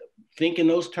think in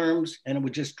those terms, and it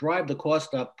would just drive the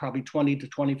cost up probably 20 to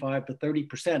 25 to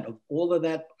 30% of all of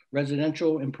that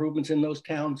residential improvements in those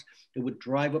towns. It would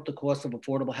drive up the cost of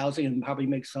affordable housing and probably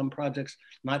make some projects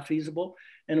not feasible.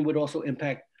 And it would also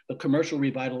impact the commercial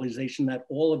revitalization that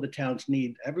all of the towns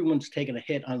need. Everyone's taken a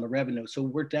hit on the revenue. So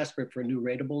we're desperate for new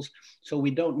ratables. So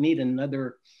we don't need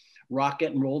another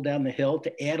rocket and roll down the hill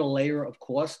to add a layer of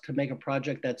cost to make a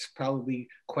project that's probably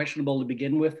questionable to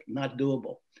begin with, not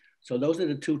doable. So those are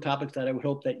the two topics that I would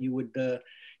hope that you would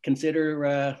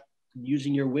consider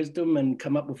using your wisdom and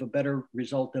come up with a better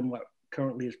result than what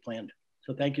currently is planned.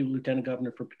 So thank you, Lieutenant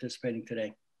Governor, for participating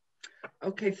today.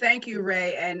 Okay, thank you,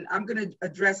 Ray. And I'm going to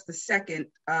address the second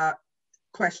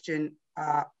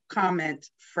comment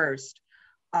first.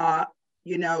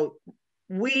 You know,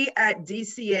 we at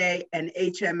DCA and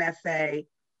HMFA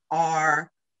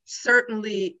are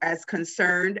certainly as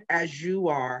concerned as you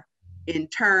are in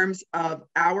terms of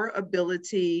our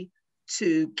ability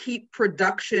to keep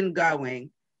production going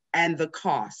and the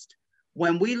cost.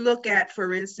 When we look at,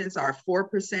 for instance, our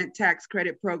 4% tax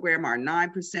credit program, our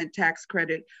 9% tax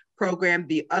credit program,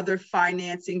 the other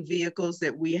financing vehicles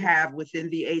that we have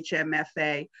within the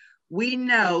HMFA, we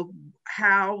know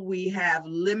how we have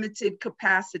limited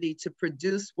capacity to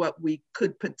produce what we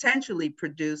could potentially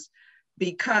produce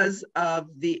because of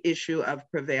the issue of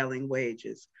prevailing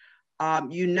wages.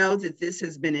 You know that this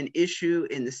has been an issue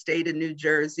in the state of New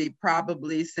Jersey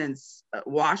probably since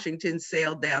Washington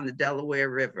sailed down the Delaware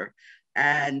River.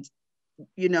 And,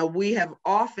 you know, we have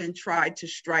often tried to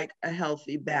strike a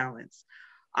healthy balance.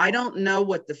 I don't know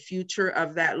what the future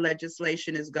of that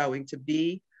legislation is going to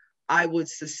be, I would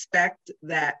suspect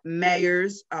that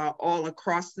mayors all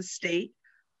across the state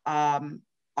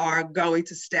are going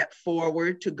to step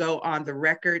forward to go on the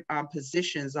record on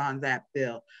positions on that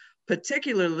bill,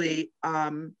 particularly,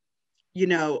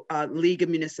 League of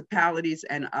Municipalities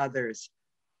and others.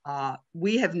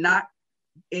 We have not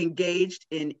engaged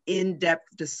in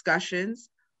in-depth discussions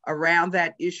around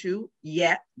that issue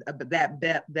yet,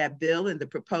 that bill and the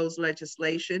proposed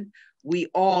legislation. We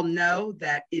all know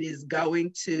that it is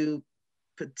going to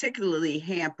particularly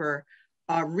hamper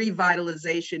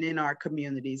revitalization in our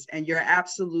communities. And you're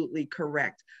absolutely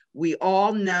correct. We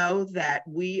all know that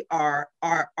we are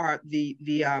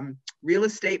the real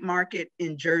estate market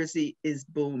in Jersey is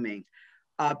booming.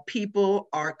 People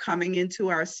are coming into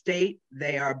our state.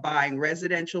 They are buying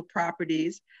residential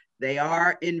properties. They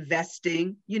are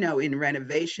investing, in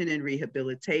renovation and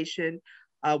rehabilitation.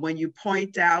 When you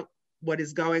point out what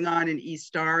is going on in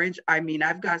East Orange, I mean,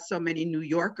 I've got so many New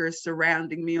Yorkers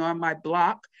surrounding me on my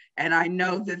block, and I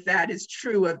know that that is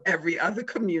true of every other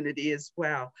community as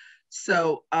well.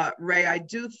 So, Ray, I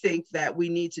do think that we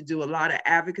need to do a lot of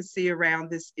advocacy around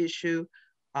this issue.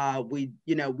 We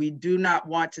do not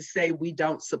want to say we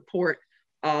don't support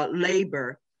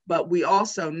labor, but we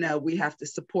also know we have to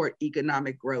support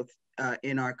economic growth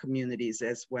in our communities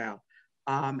as well.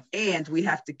 And we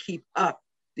have to keep up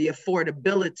the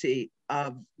affordability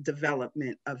of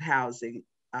development of housing.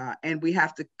 And we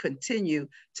have to continue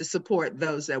to support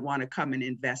those that want to come and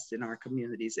invest in our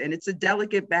communities. And it's a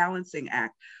delicate balancing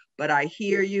act, but I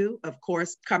hear you. Of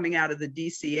course, coming out of the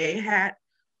DCA hat,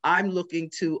 I'm looking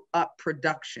to up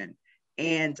production,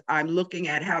 and I'm looking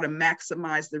at how to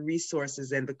maximize the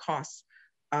resources and the costs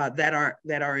that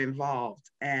are involved.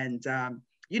 And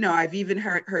I've even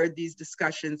heard these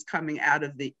discussions coming out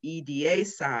of the EDA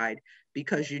side,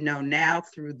 because now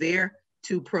through their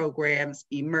two programs,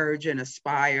 Emerge and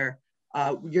Aspire,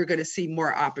 you're going to see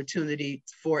more opportunity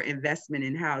for investment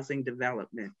in housing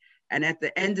development. And at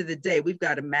the end of the day, we've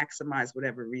got to maximize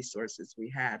whatever resources we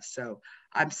have. So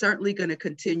I'm certainly going to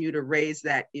continue to raise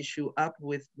that issue up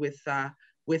with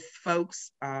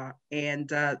folks and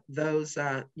those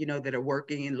that are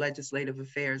working in legislative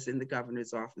affairs in the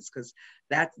governor's office, because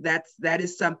that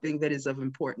is something that is of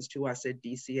importance to us at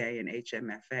DCA and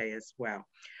HMFA as well.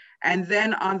 And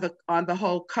then on the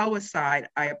whole COA side,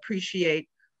 I appreciate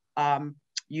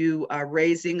you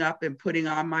raising up and putting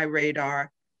on my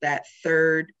radar that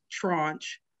third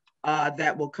tranche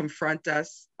that will confront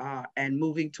us and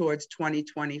moving towards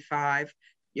 2025.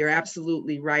 You're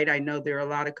absolutely right. I know there are a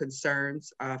lot of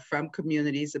concerns from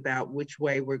communities about which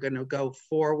way we're going to go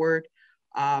forward.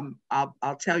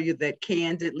 I'll tell you that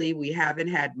candidly, we haven't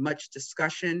had much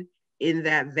discussion in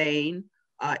that vein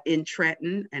in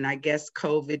Trenton, and I guess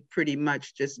COVID pretty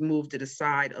much just moved it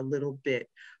aside a little bit.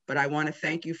 But I want to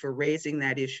thank you for raising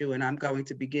that issue, and I'm going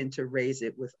to begin to raise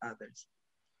it with others.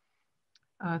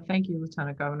 Thank you,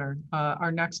 Lieutenant Governor.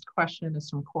 Our next question is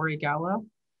from Corey Gallo.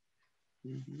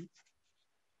 Mm-hmm.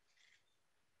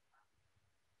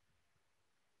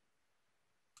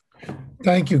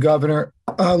 Thank you, Governor,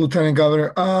 Lieutenant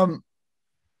Governor.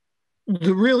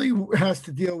 It really has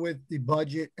to deal with the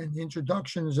budget and the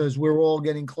introductions as we're all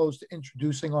getting close to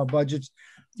introducing our budgets.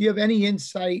 Do you have any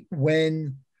insight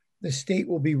when the state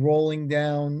will be rolling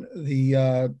down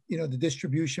the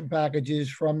distribution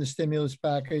packages from the stimulus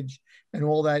package and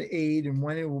all that aid, and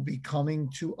when it will be coming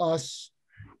to us?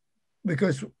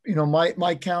 Because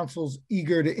my council's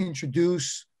eager to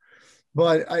introduce,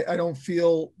 but I don't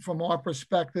feel, from our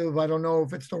perspective, I don't know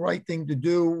if it's the right thing to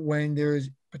do when there's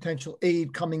potential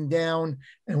aid coming down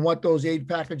and what those aid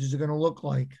packages are going to look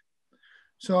like.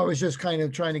 So I was just kind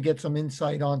of trying to get some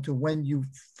insight onto when you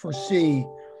foresee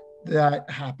that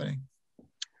happening.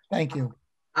 Thank you.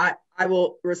 I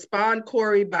will respond,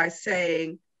 Corey, by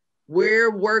saying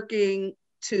we're working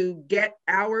to get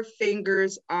our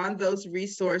fingers on those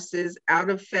resources out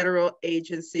of federal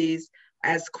agencies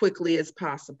as quickly as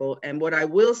possible. And what I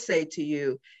will say to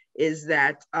you is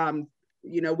that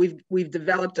we've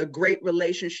developed a great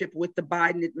relationship with the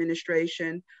Biden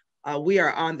administration. We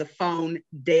are on the phone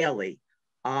daily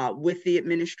with the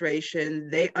administration.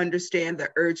 They understand the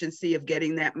urgency of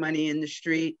getting that money in the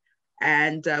street.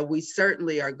 And we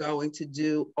certainly are going to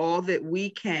do all that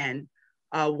we can,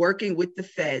 working with the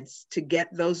feds to get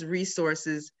those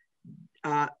resources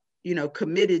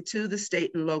committed to the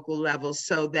state and local levels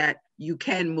so that you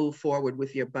can move forward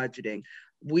with your budgeting.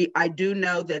 I do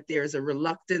know that there's a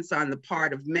reluctance on the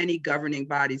part of many governing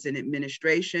bodies and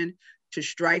administration to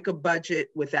strike a budget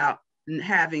without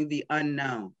having the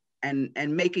unknown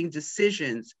and making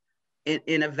decisions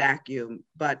in a vacuum.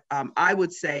 But I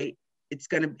would say it's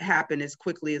going to happen as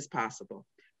quickly as possible.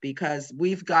 because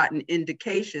we've gotten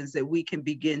indications that we can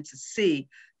begin to see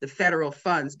the federal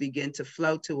funds begin to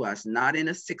flow to us, not in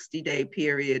a 60-day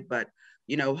period, but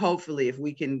hopefully if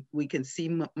we can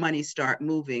see money start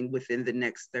moving within the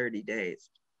next 30 days.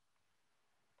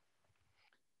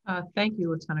 Thank you,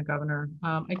 Lieutenant Governor.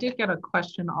 I did get a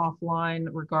question offline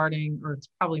regarding, or it's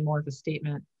probably more of a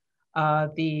statement,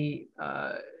 the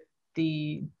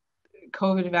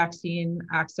COVID vaccine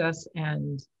access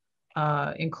and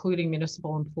including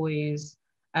municipal employees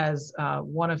as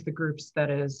one of the groups that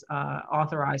is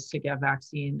authorized to get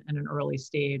vaccine in an early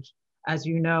stage. As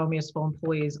you know, municipal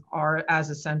employees are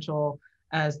as essential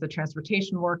as the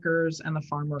transportation workers and the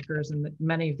farm workers and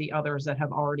many of the others that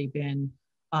have already been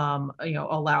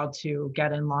allowed to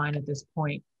get in line at this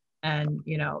point. And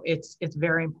it's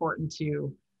very important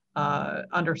to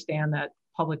understand that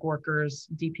public workers,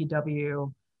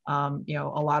 DPW,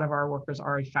 a lot of our workers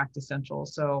are in fact essential.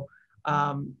 So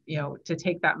to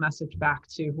take that message back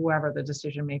to whoever the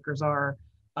decision makers are,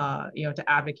 to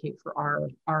advocate for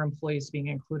our employees being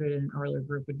included in an earlier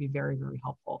group would be very, very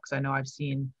helpful, because I know I've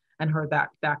seen and heard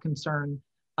that concern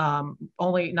not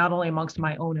only amongst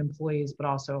my own employees, but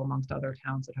also amongst other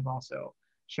towns that have also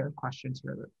shared questions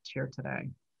here today.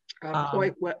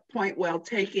 Point well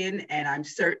taken, and I'm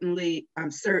certain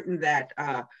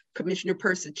that Commissioner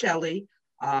Persicelli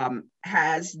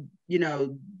has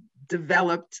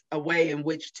developed a way in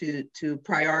which to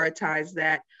prioritize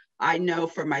that. I know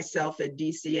for myself at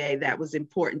DCA that was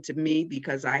important to me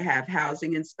because I have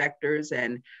housing inspectors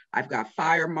and I've got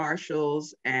fire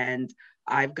marshals and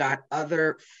I've got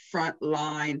other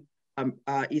frontline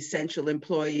essential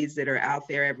employees that are out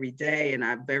there every day, and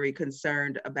I'm very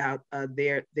concerned about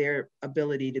their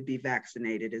ability to be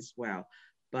vaccinated as well.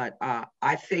 But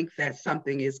I think that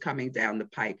something is coming down the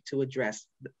pike to address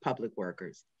the public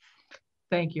workers.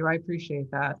 Thank you, I appreciate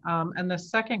that. And the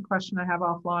second question I have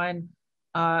offline,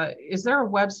 is there a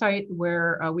website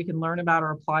where we can learn about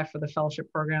or apply for the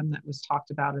fellowship program that was talked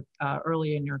about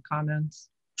early in your comments?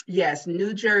 Yes,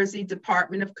 New Jersey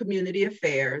Department of Community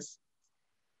Affairs,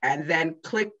 and then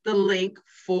click the link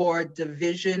for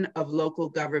Division of Local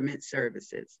Government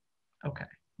Services. Okay,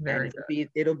 very good.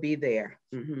 It'll be there.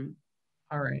 Mm-hmm.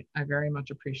 All right, I very much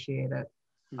appreciate it.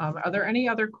 Are there any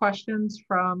other questions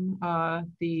from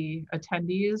the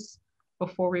attendees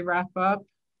before we wrap up?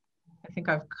 I think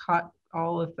I've caught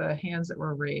all of the hands that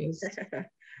were raised.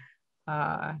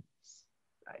 I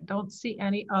don't see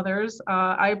any others.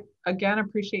 I again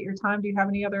appreciate your time. Do you have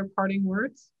any other parting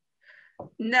words?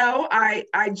 No, I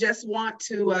just want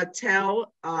to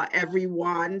tell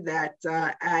everyone that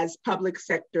as public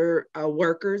sector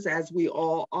workers, as we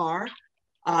all are,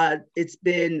 it's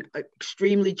been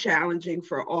extremely challenging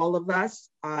for all of us.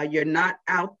 You're not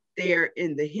out there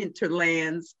in the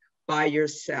hinterlands by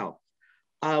yourself.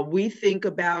 We think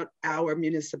about our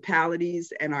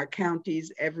municipalities and our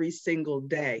counties every single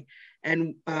day.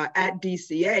 And at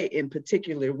DCA in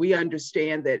particular, we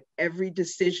understand that every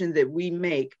decision that we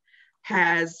make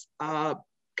can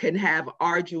have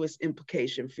arduous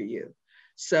implication for you.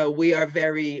 So we are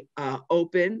very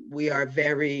open, we are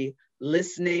very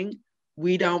listening.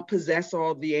 We don't possess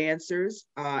all the answers,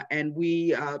 and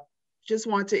we just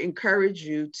want to encourage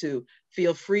you to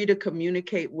feel free to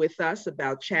communicate with us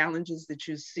about challenges that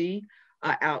you see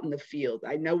out in the field.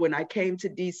 I know when I came to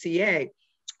DCA,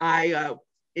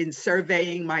 in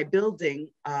surveying my building,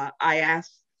 I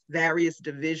asked various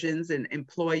divisions and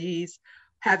employees,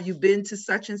 have you been to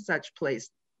such and such place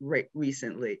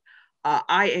recently?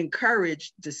 I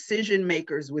encourage decision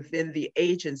makers within the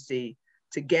agency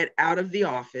to get out of the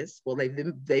office. Well,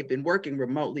 they've been working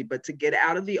remotely, but to get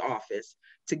out of the office,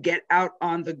 to get out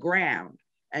on the ground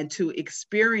and to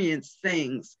experience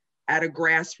things at a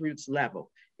grassroots level.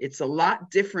 It's a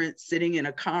lot different sitting in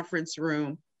a conference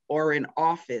room or an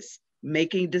office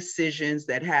making decisions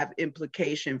that have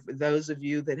implication for those of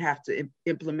you that have to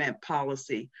implement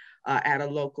policy at a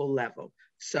local level.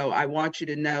 So I want you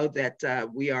to know that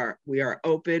we are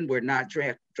open, we're not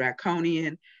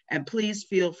draconian, and please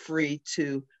feel free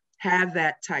to have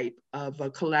that type of a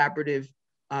collaborative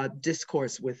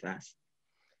discourse with us.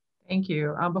 Thank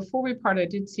you. Before we part, I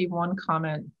did see one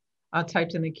comment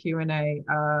typed in the Q&A,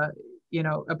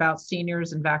 about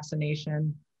seniors and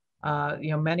vaccination.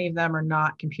 Many of them are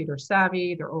not computer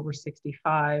savvy, they're over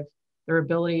 65. Their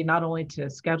ability not only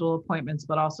to schedule appointments,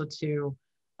 but also to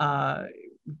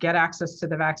get access to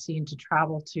the vaccine, to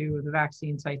travel to the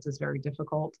vaccine sites is very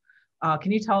difficult.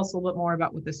 Can you tell us a little bit more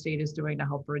about what the state is doing to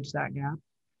help bridge that gap?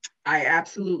 I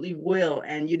absolutely will.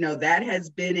 And, that has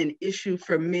been an issue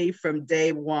for me from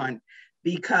day one,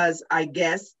 because I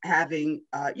guess having,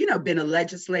 been a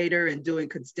legislator and doing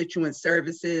constituent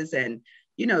services and,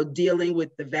 you know, dealing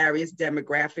with the various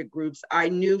demographic groups, I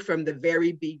knew from the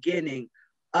very beginning,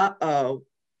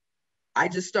 I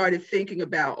just started thinking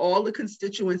about all the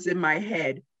constituents in my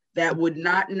head that would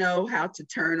not know how to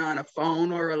turn on a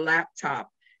phone or a laptop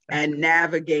and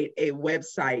navigate a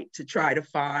website to try to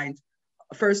find,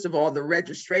 first of all, the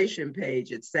registration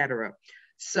page, et cetera.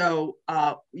 So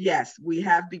yes, we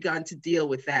have begun to deal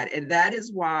with that. And that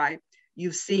is why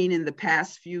you've seen in the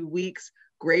past few weeks,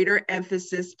 greater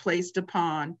emphasis placed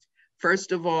upon,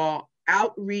 first of all,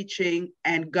 outreaching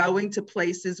and going to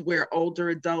places where older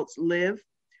adults live,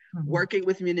 working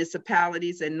with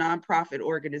municipalities and nonprofit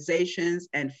organizations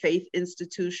and faith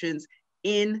institutions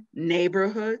in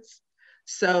neighborhoods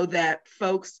so that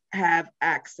folks have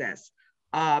access.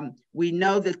 We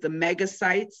know that the mega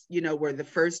sites, you know, were the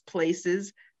first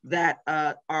places that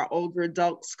our older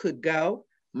adults could go.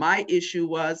 My issue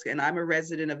was, and I'm a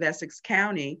resident of Essex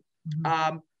County,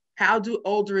 how do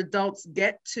older adults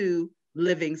get to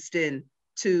Livingston,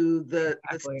 to the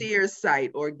Sears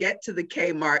site, or get to the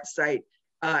Kmart site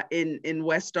in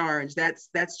West Orange?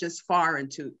 That's just foreign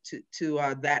to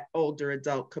that older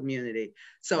adult community.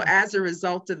 So as a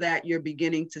result of that, you're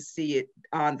beginning to see it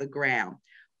on the ground.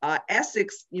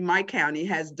 Essex, in my county,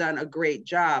 has done a great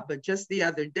job, but just the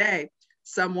other day,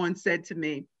 someone said to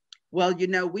me, well, you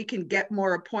know, we can get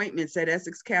more appointments at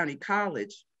Essex County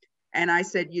College. And I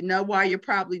said, you know why you're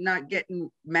probably not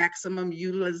getting maximum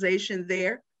utilization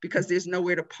there? Because there's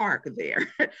nowhere to park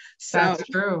there. So that's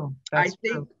true. I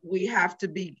think we have to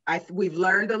be, we've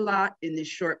learned a lot in this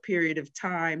short period of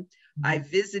time. I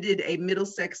visited a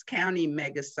Middlesex County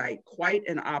mega site, quite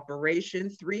an operation,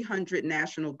 300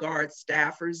 National Guard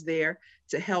staffers there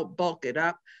to help bulk it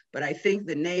up. But I think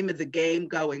the name of the game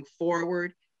going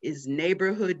forward is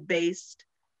neighborhood-based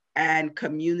and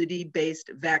community-based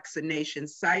vaccination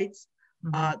sites.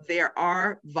 There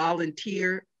are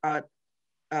volunteer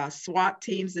SWAT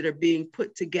teams that are being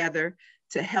put together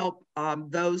to help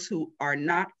those who are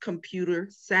not computer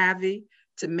savvy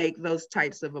to make those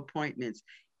types of appointments.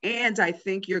 And I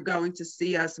think you're going to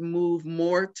see us move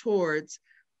more towards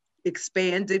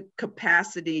expanded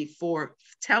capacity for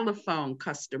telephone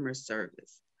customer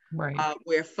service, right?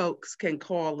 Where folks can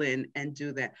call in and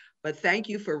do that. But thank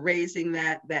you for raising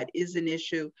that. That is an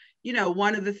issue. You know,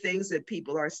 one of the things that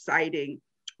people are citing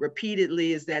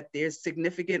repeatedly is that there's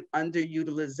significant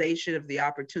underutilization of the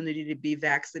opportunity to be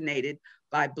vaccinated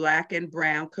by Black and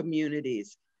Brown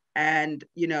communities. And,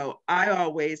 you know, I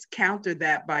always counter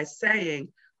that by saying,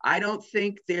 I don't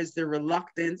think there's the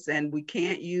reluctance, and we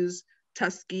can't use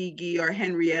Tuskegee or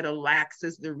Henrietta Lacks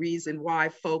as the reason why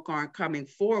folk aren't coming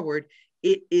forward.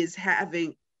 It is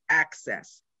having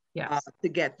access to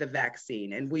get the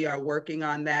vaccine. And we are working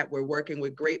on that. We're working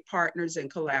with great partners and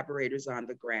collaborators on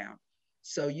the ground.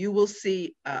 So you will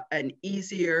see an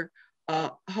easier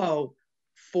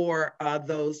for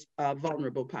those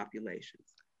vulnerable populations.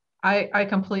 I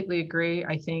completely agree.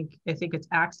 I think it's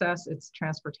access, it's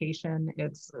transportation,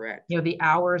 it's correct. You know, the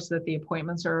hours that the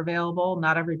appointments are available.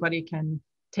 Not everybody can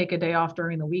take a day off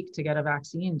during the week to get a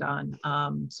vaccine done.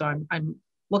 So I'm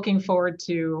looking forward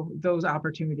to those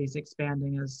opportunities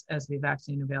expanding as the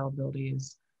vaccine availability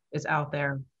is out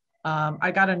there.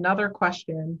 I got another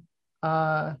question.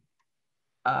 The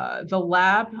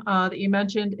lab that you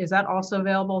mentioned, is that also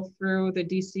available through the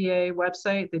DCA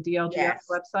website, the DLGF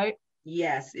website?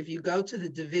 Yes, if you go to the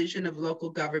Division of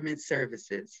Local Government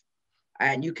Services,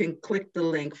 and you can click the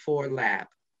link for lab.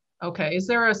 Okay, is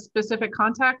there a specific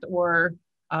contact, or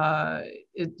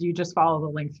you just follow the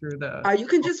link through the? You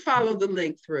can just follow the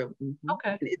link through.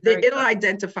 Okay. It'll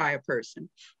identify a person.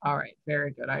 All right, very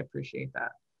good. I appreciate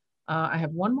that. I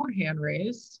have one more hand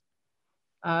raised.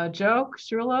 Joe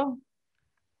Castrillo,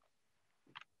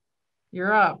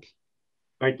 you're up.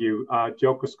 Thank you.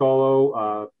 Joe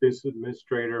Coscolo, business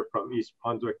administrator from East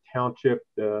Brunswick Township,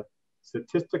 the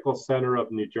Statistical Center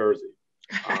of New Jersey.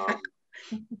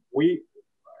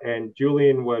 And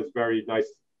Jillian was very nice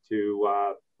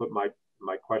to put my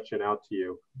question out to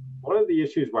you. One of the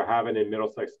issues we're having in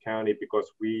Middlesex County, because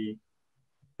we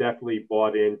definitely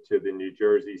bought into the New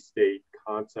Jersey state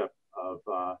concept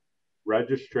of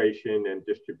registration and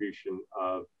distribution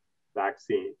of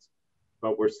vaccines.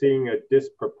 But we're seeing a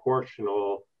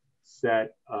disproportional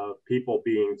set of people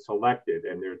being selected.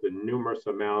 And there's a numerous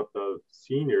amount of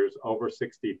seniors over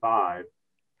 65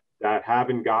 that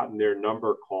haven't gotten their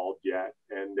number called yet.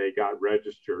 And they got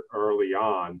registered early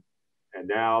on. And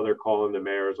now they're calling the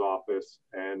mayor's office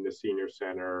and the senior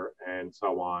center and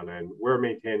so on. And we're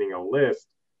maintaining a list,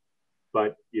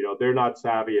 but you know, they're not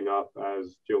savvy enough,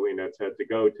 as Jillian had said, to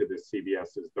go to the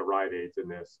CVS's, the Rite Aids in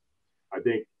this. I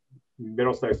think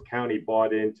Middlesex County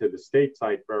bought into the state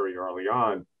site very early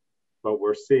on, but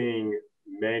we're seeing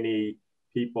many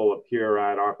people appear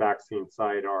at our vaccine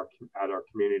site, at our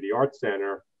community arts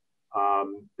center,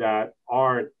 that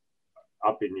aren't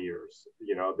up in years.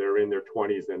 You know, they're in their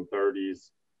 20s and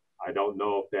 30s. I don't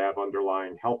know if they have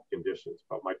underlying health conditions,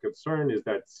 but my concern is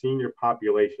that senior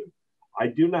population. I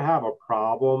do not have a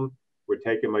problem with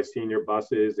taking my senior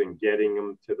buses and getting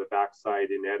them to the vac site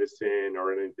in Edison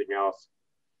or anything else.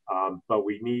 But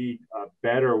we need a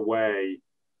better way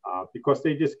because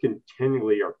they just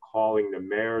continually are calling the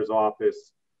mayor's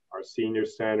office, our senior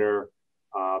center,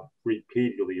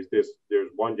 repeatedly. There's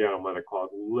one gentleman that calls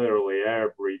literally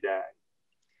every day.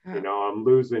 You know, I'm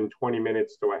losing 20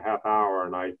 minutes to a half hour,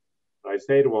 and I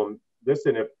say to him,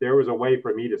 listen, if there was a way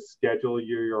for me to schedule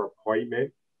your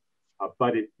appointment,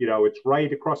 but it's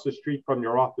right across the street from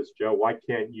your office, Joe, why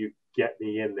can't you get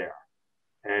me in there?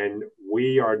 And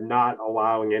we are not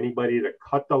allowing anybody to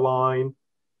cut the line,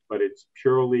 but it's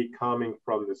purely coming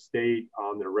from the state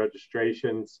on their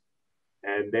registrations.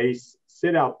 And they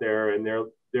sit out there and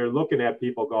they're looking at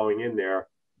people going in there,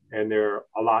 and they're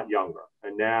a lot younger.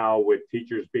 And now with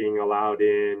teachers being allowed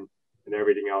in and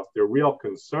everything else, they're real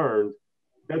concerned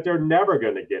that they're never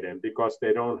going to get in because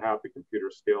they don't have the computer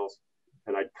skills.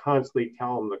 And I constantly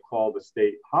tell them to call the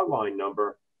state hotline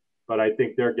number, but I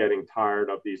think they're getting tired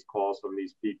of these calls from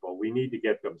these people. We need to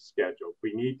get them scheduled.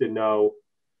 We need to know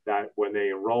that when they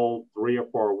enrolled 3 or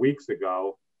 4 weeks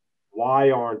ago,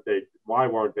 why weren't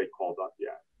they called up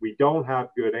yet? We don't have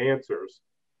good answers,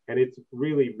 and it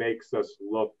really makes us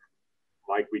look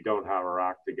like we don't have our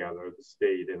act together, the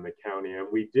state and the county, and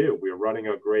we do. We're running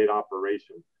a great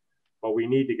operation, but we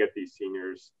need to get these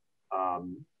seniors,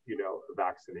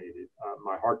 vaccinated.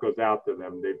 My heart goes out to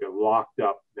them. They've been locked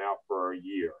up now for a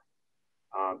year.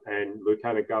 And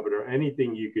Lieutenant Governor,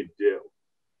 anything you could do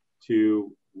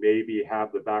to maybe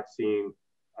have the vaccine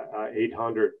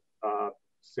 800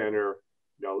 center,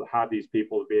 have these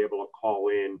people be able to call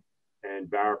in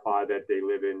and verify that they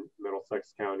live in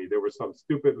Middlesex County. There were some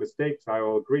stupid mistakes, I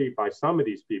will agree, by some of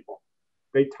these people.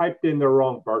 They typed in the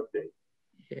wrong birth date.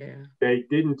 Yeah. They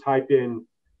didn't type in,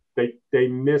 they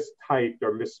mistyped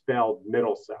or misspelled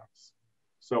Middlesex.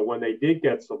 So when they did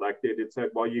get selected, it said,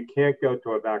 well, you can't go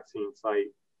to a vaccine site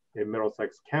in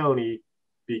Middlesex County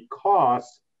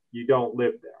because you don't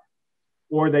live there.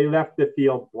 Or they left the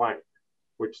field blank,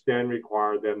 which then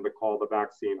required them to call the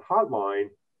vaccine hotline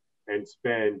and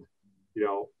spend,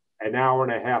 an hour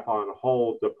and a half on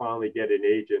hold to finally get an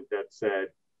agent that said,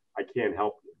 I can't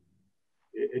help you.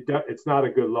 It's not a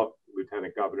good look,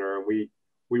 Lieutenant Governor, and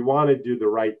we want to do the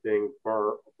right thing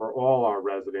for all our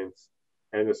residents,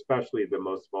 and especially the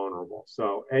most vulnerable.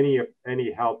 So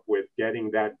any help with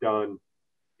getting that done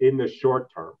in the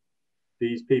short term.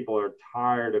 These people are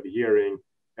tired of hearing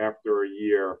after a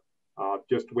year,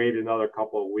 just wait another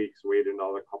couple of weeks,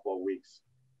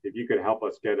 If you could help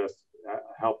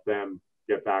them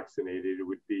get vaccinated, it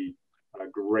would be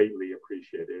greatly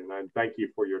appreciated. And I thank you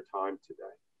for your time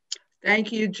today.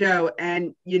 Thank you, Joe.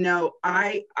 And,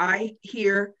 I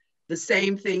hear the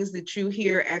same things that you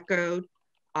hear echoed.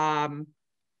 And,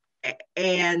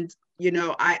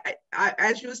 I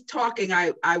as you was talking,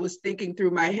 I was thinking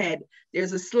through my head,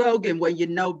 there's a slogan where you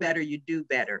know better, you do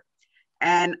better.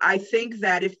 And I think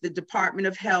that if the Department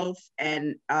of Health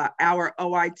and our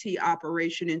OIT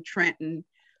operation in Trenton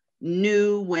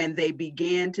knew when they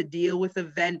began to deal with a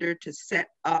vendor to set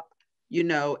up,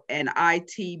 an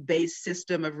IT-based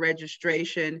system of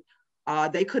registration,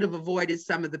 they could have avoided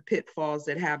some of the pitfalls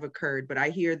that have occurred. But I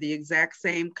hear the exact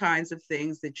same kinds of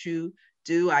things that you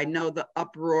do. I know the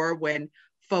uproar when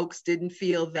folks didn't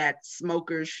feel that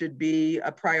smokers should be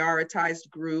a prioritized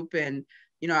group. And,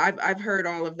 I've heard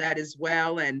all of that as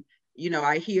well. And,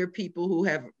 I hear people who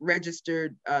have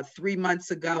registered 3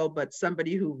 months ago, but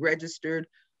somebody who registered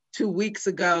 2 weeks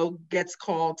ago gets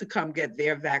called to come get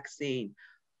their vaccine.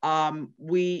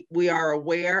 We are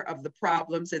aware of the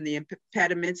problems and the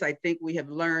impediments. I think we have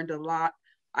learned a lot.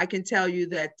 I can tell you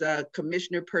that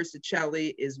Commissioner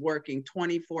Persicelli is working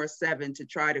 24/7 to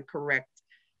try to correct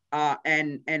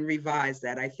and revise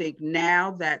that. I think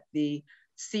now that the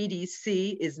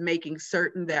CDC is making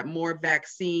certain that more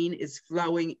vaccine is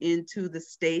flowing into the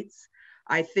states,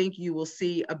 I think you will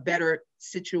see a better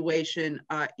situation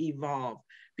evolve.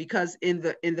 Because in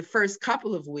the first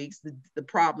couple of weeks, the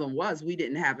problem was we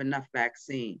didn't have enough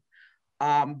vaccine.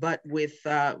 But with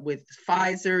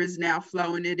Pfizer is now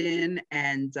flowing it in,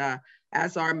 and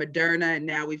as are Moderna, and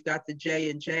now we've got the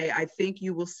J&J, I think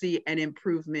you will see an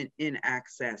improvement in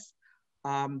access.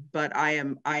 But I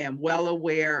am well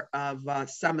aware of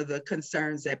some of the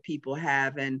concerns that people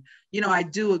have. And, you know, I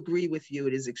do agree with you.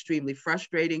 It is extremely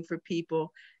frustrating for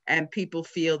people, and people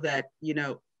feel that, you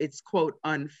know, it's quote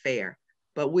unfair,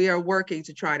 but we are working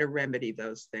to try to remedy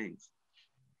those things.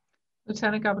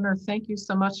 Lieutenant Governor, thank you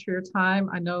so much for your time.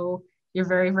 I know you're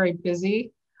very, very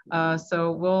busy.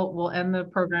 So we'll end the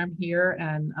program here.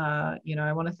 And, you know,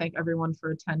 I want to thank everyone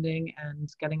for attending and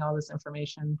getting all this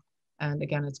information. And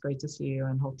again, it's great to see you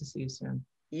and hope to see you soon.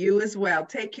 You as well.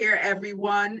 Take care,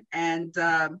 everyone. And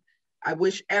I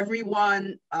wish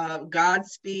everyone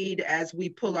Godspeed as we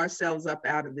pull ourselves up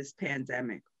out of this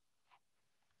pandemic.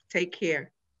 Take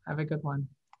care. Have a good one.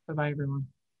 Bye-bye, everyone.